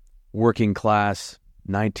working class,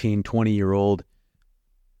 19, 20-year-old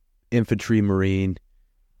infantry marine,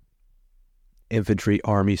 infantry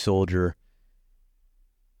army soldier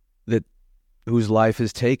whose life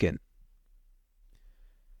is taken.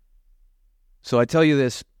 So I tell you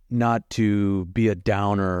this not to be a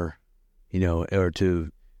downer, or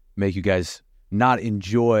to make you guys not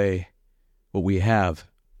enjoy what we have.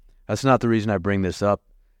 That's not the reason I bring this up.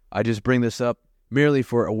 I just bring this up merely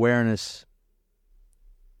for awareness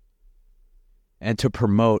and to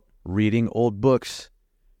promote reading old books,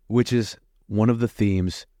 which is one of the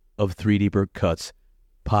themes of 3 Deeper Cuts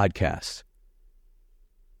podcast.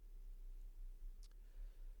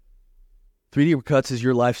 3 Deeper Cuts is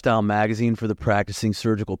your lifestyle magazine for the practicing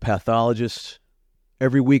surgical pathologist.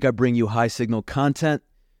 Every week I bring you high signal content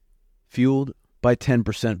fueled by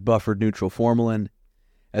 10% buffered neutral formalin.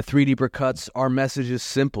 At 3 Deeper Cuts, our message is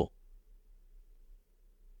simple.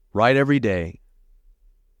 Write every day.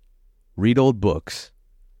 Read old books.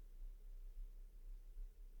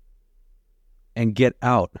 And get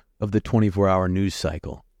out of the 24-hour news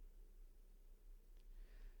cycle.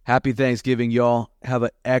 Happy Thanksgiving, y'all. Have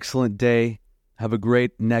an excellent day. Have a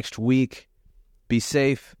great next week. Be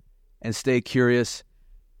safe and stay curious.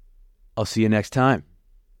 I'll see you next time.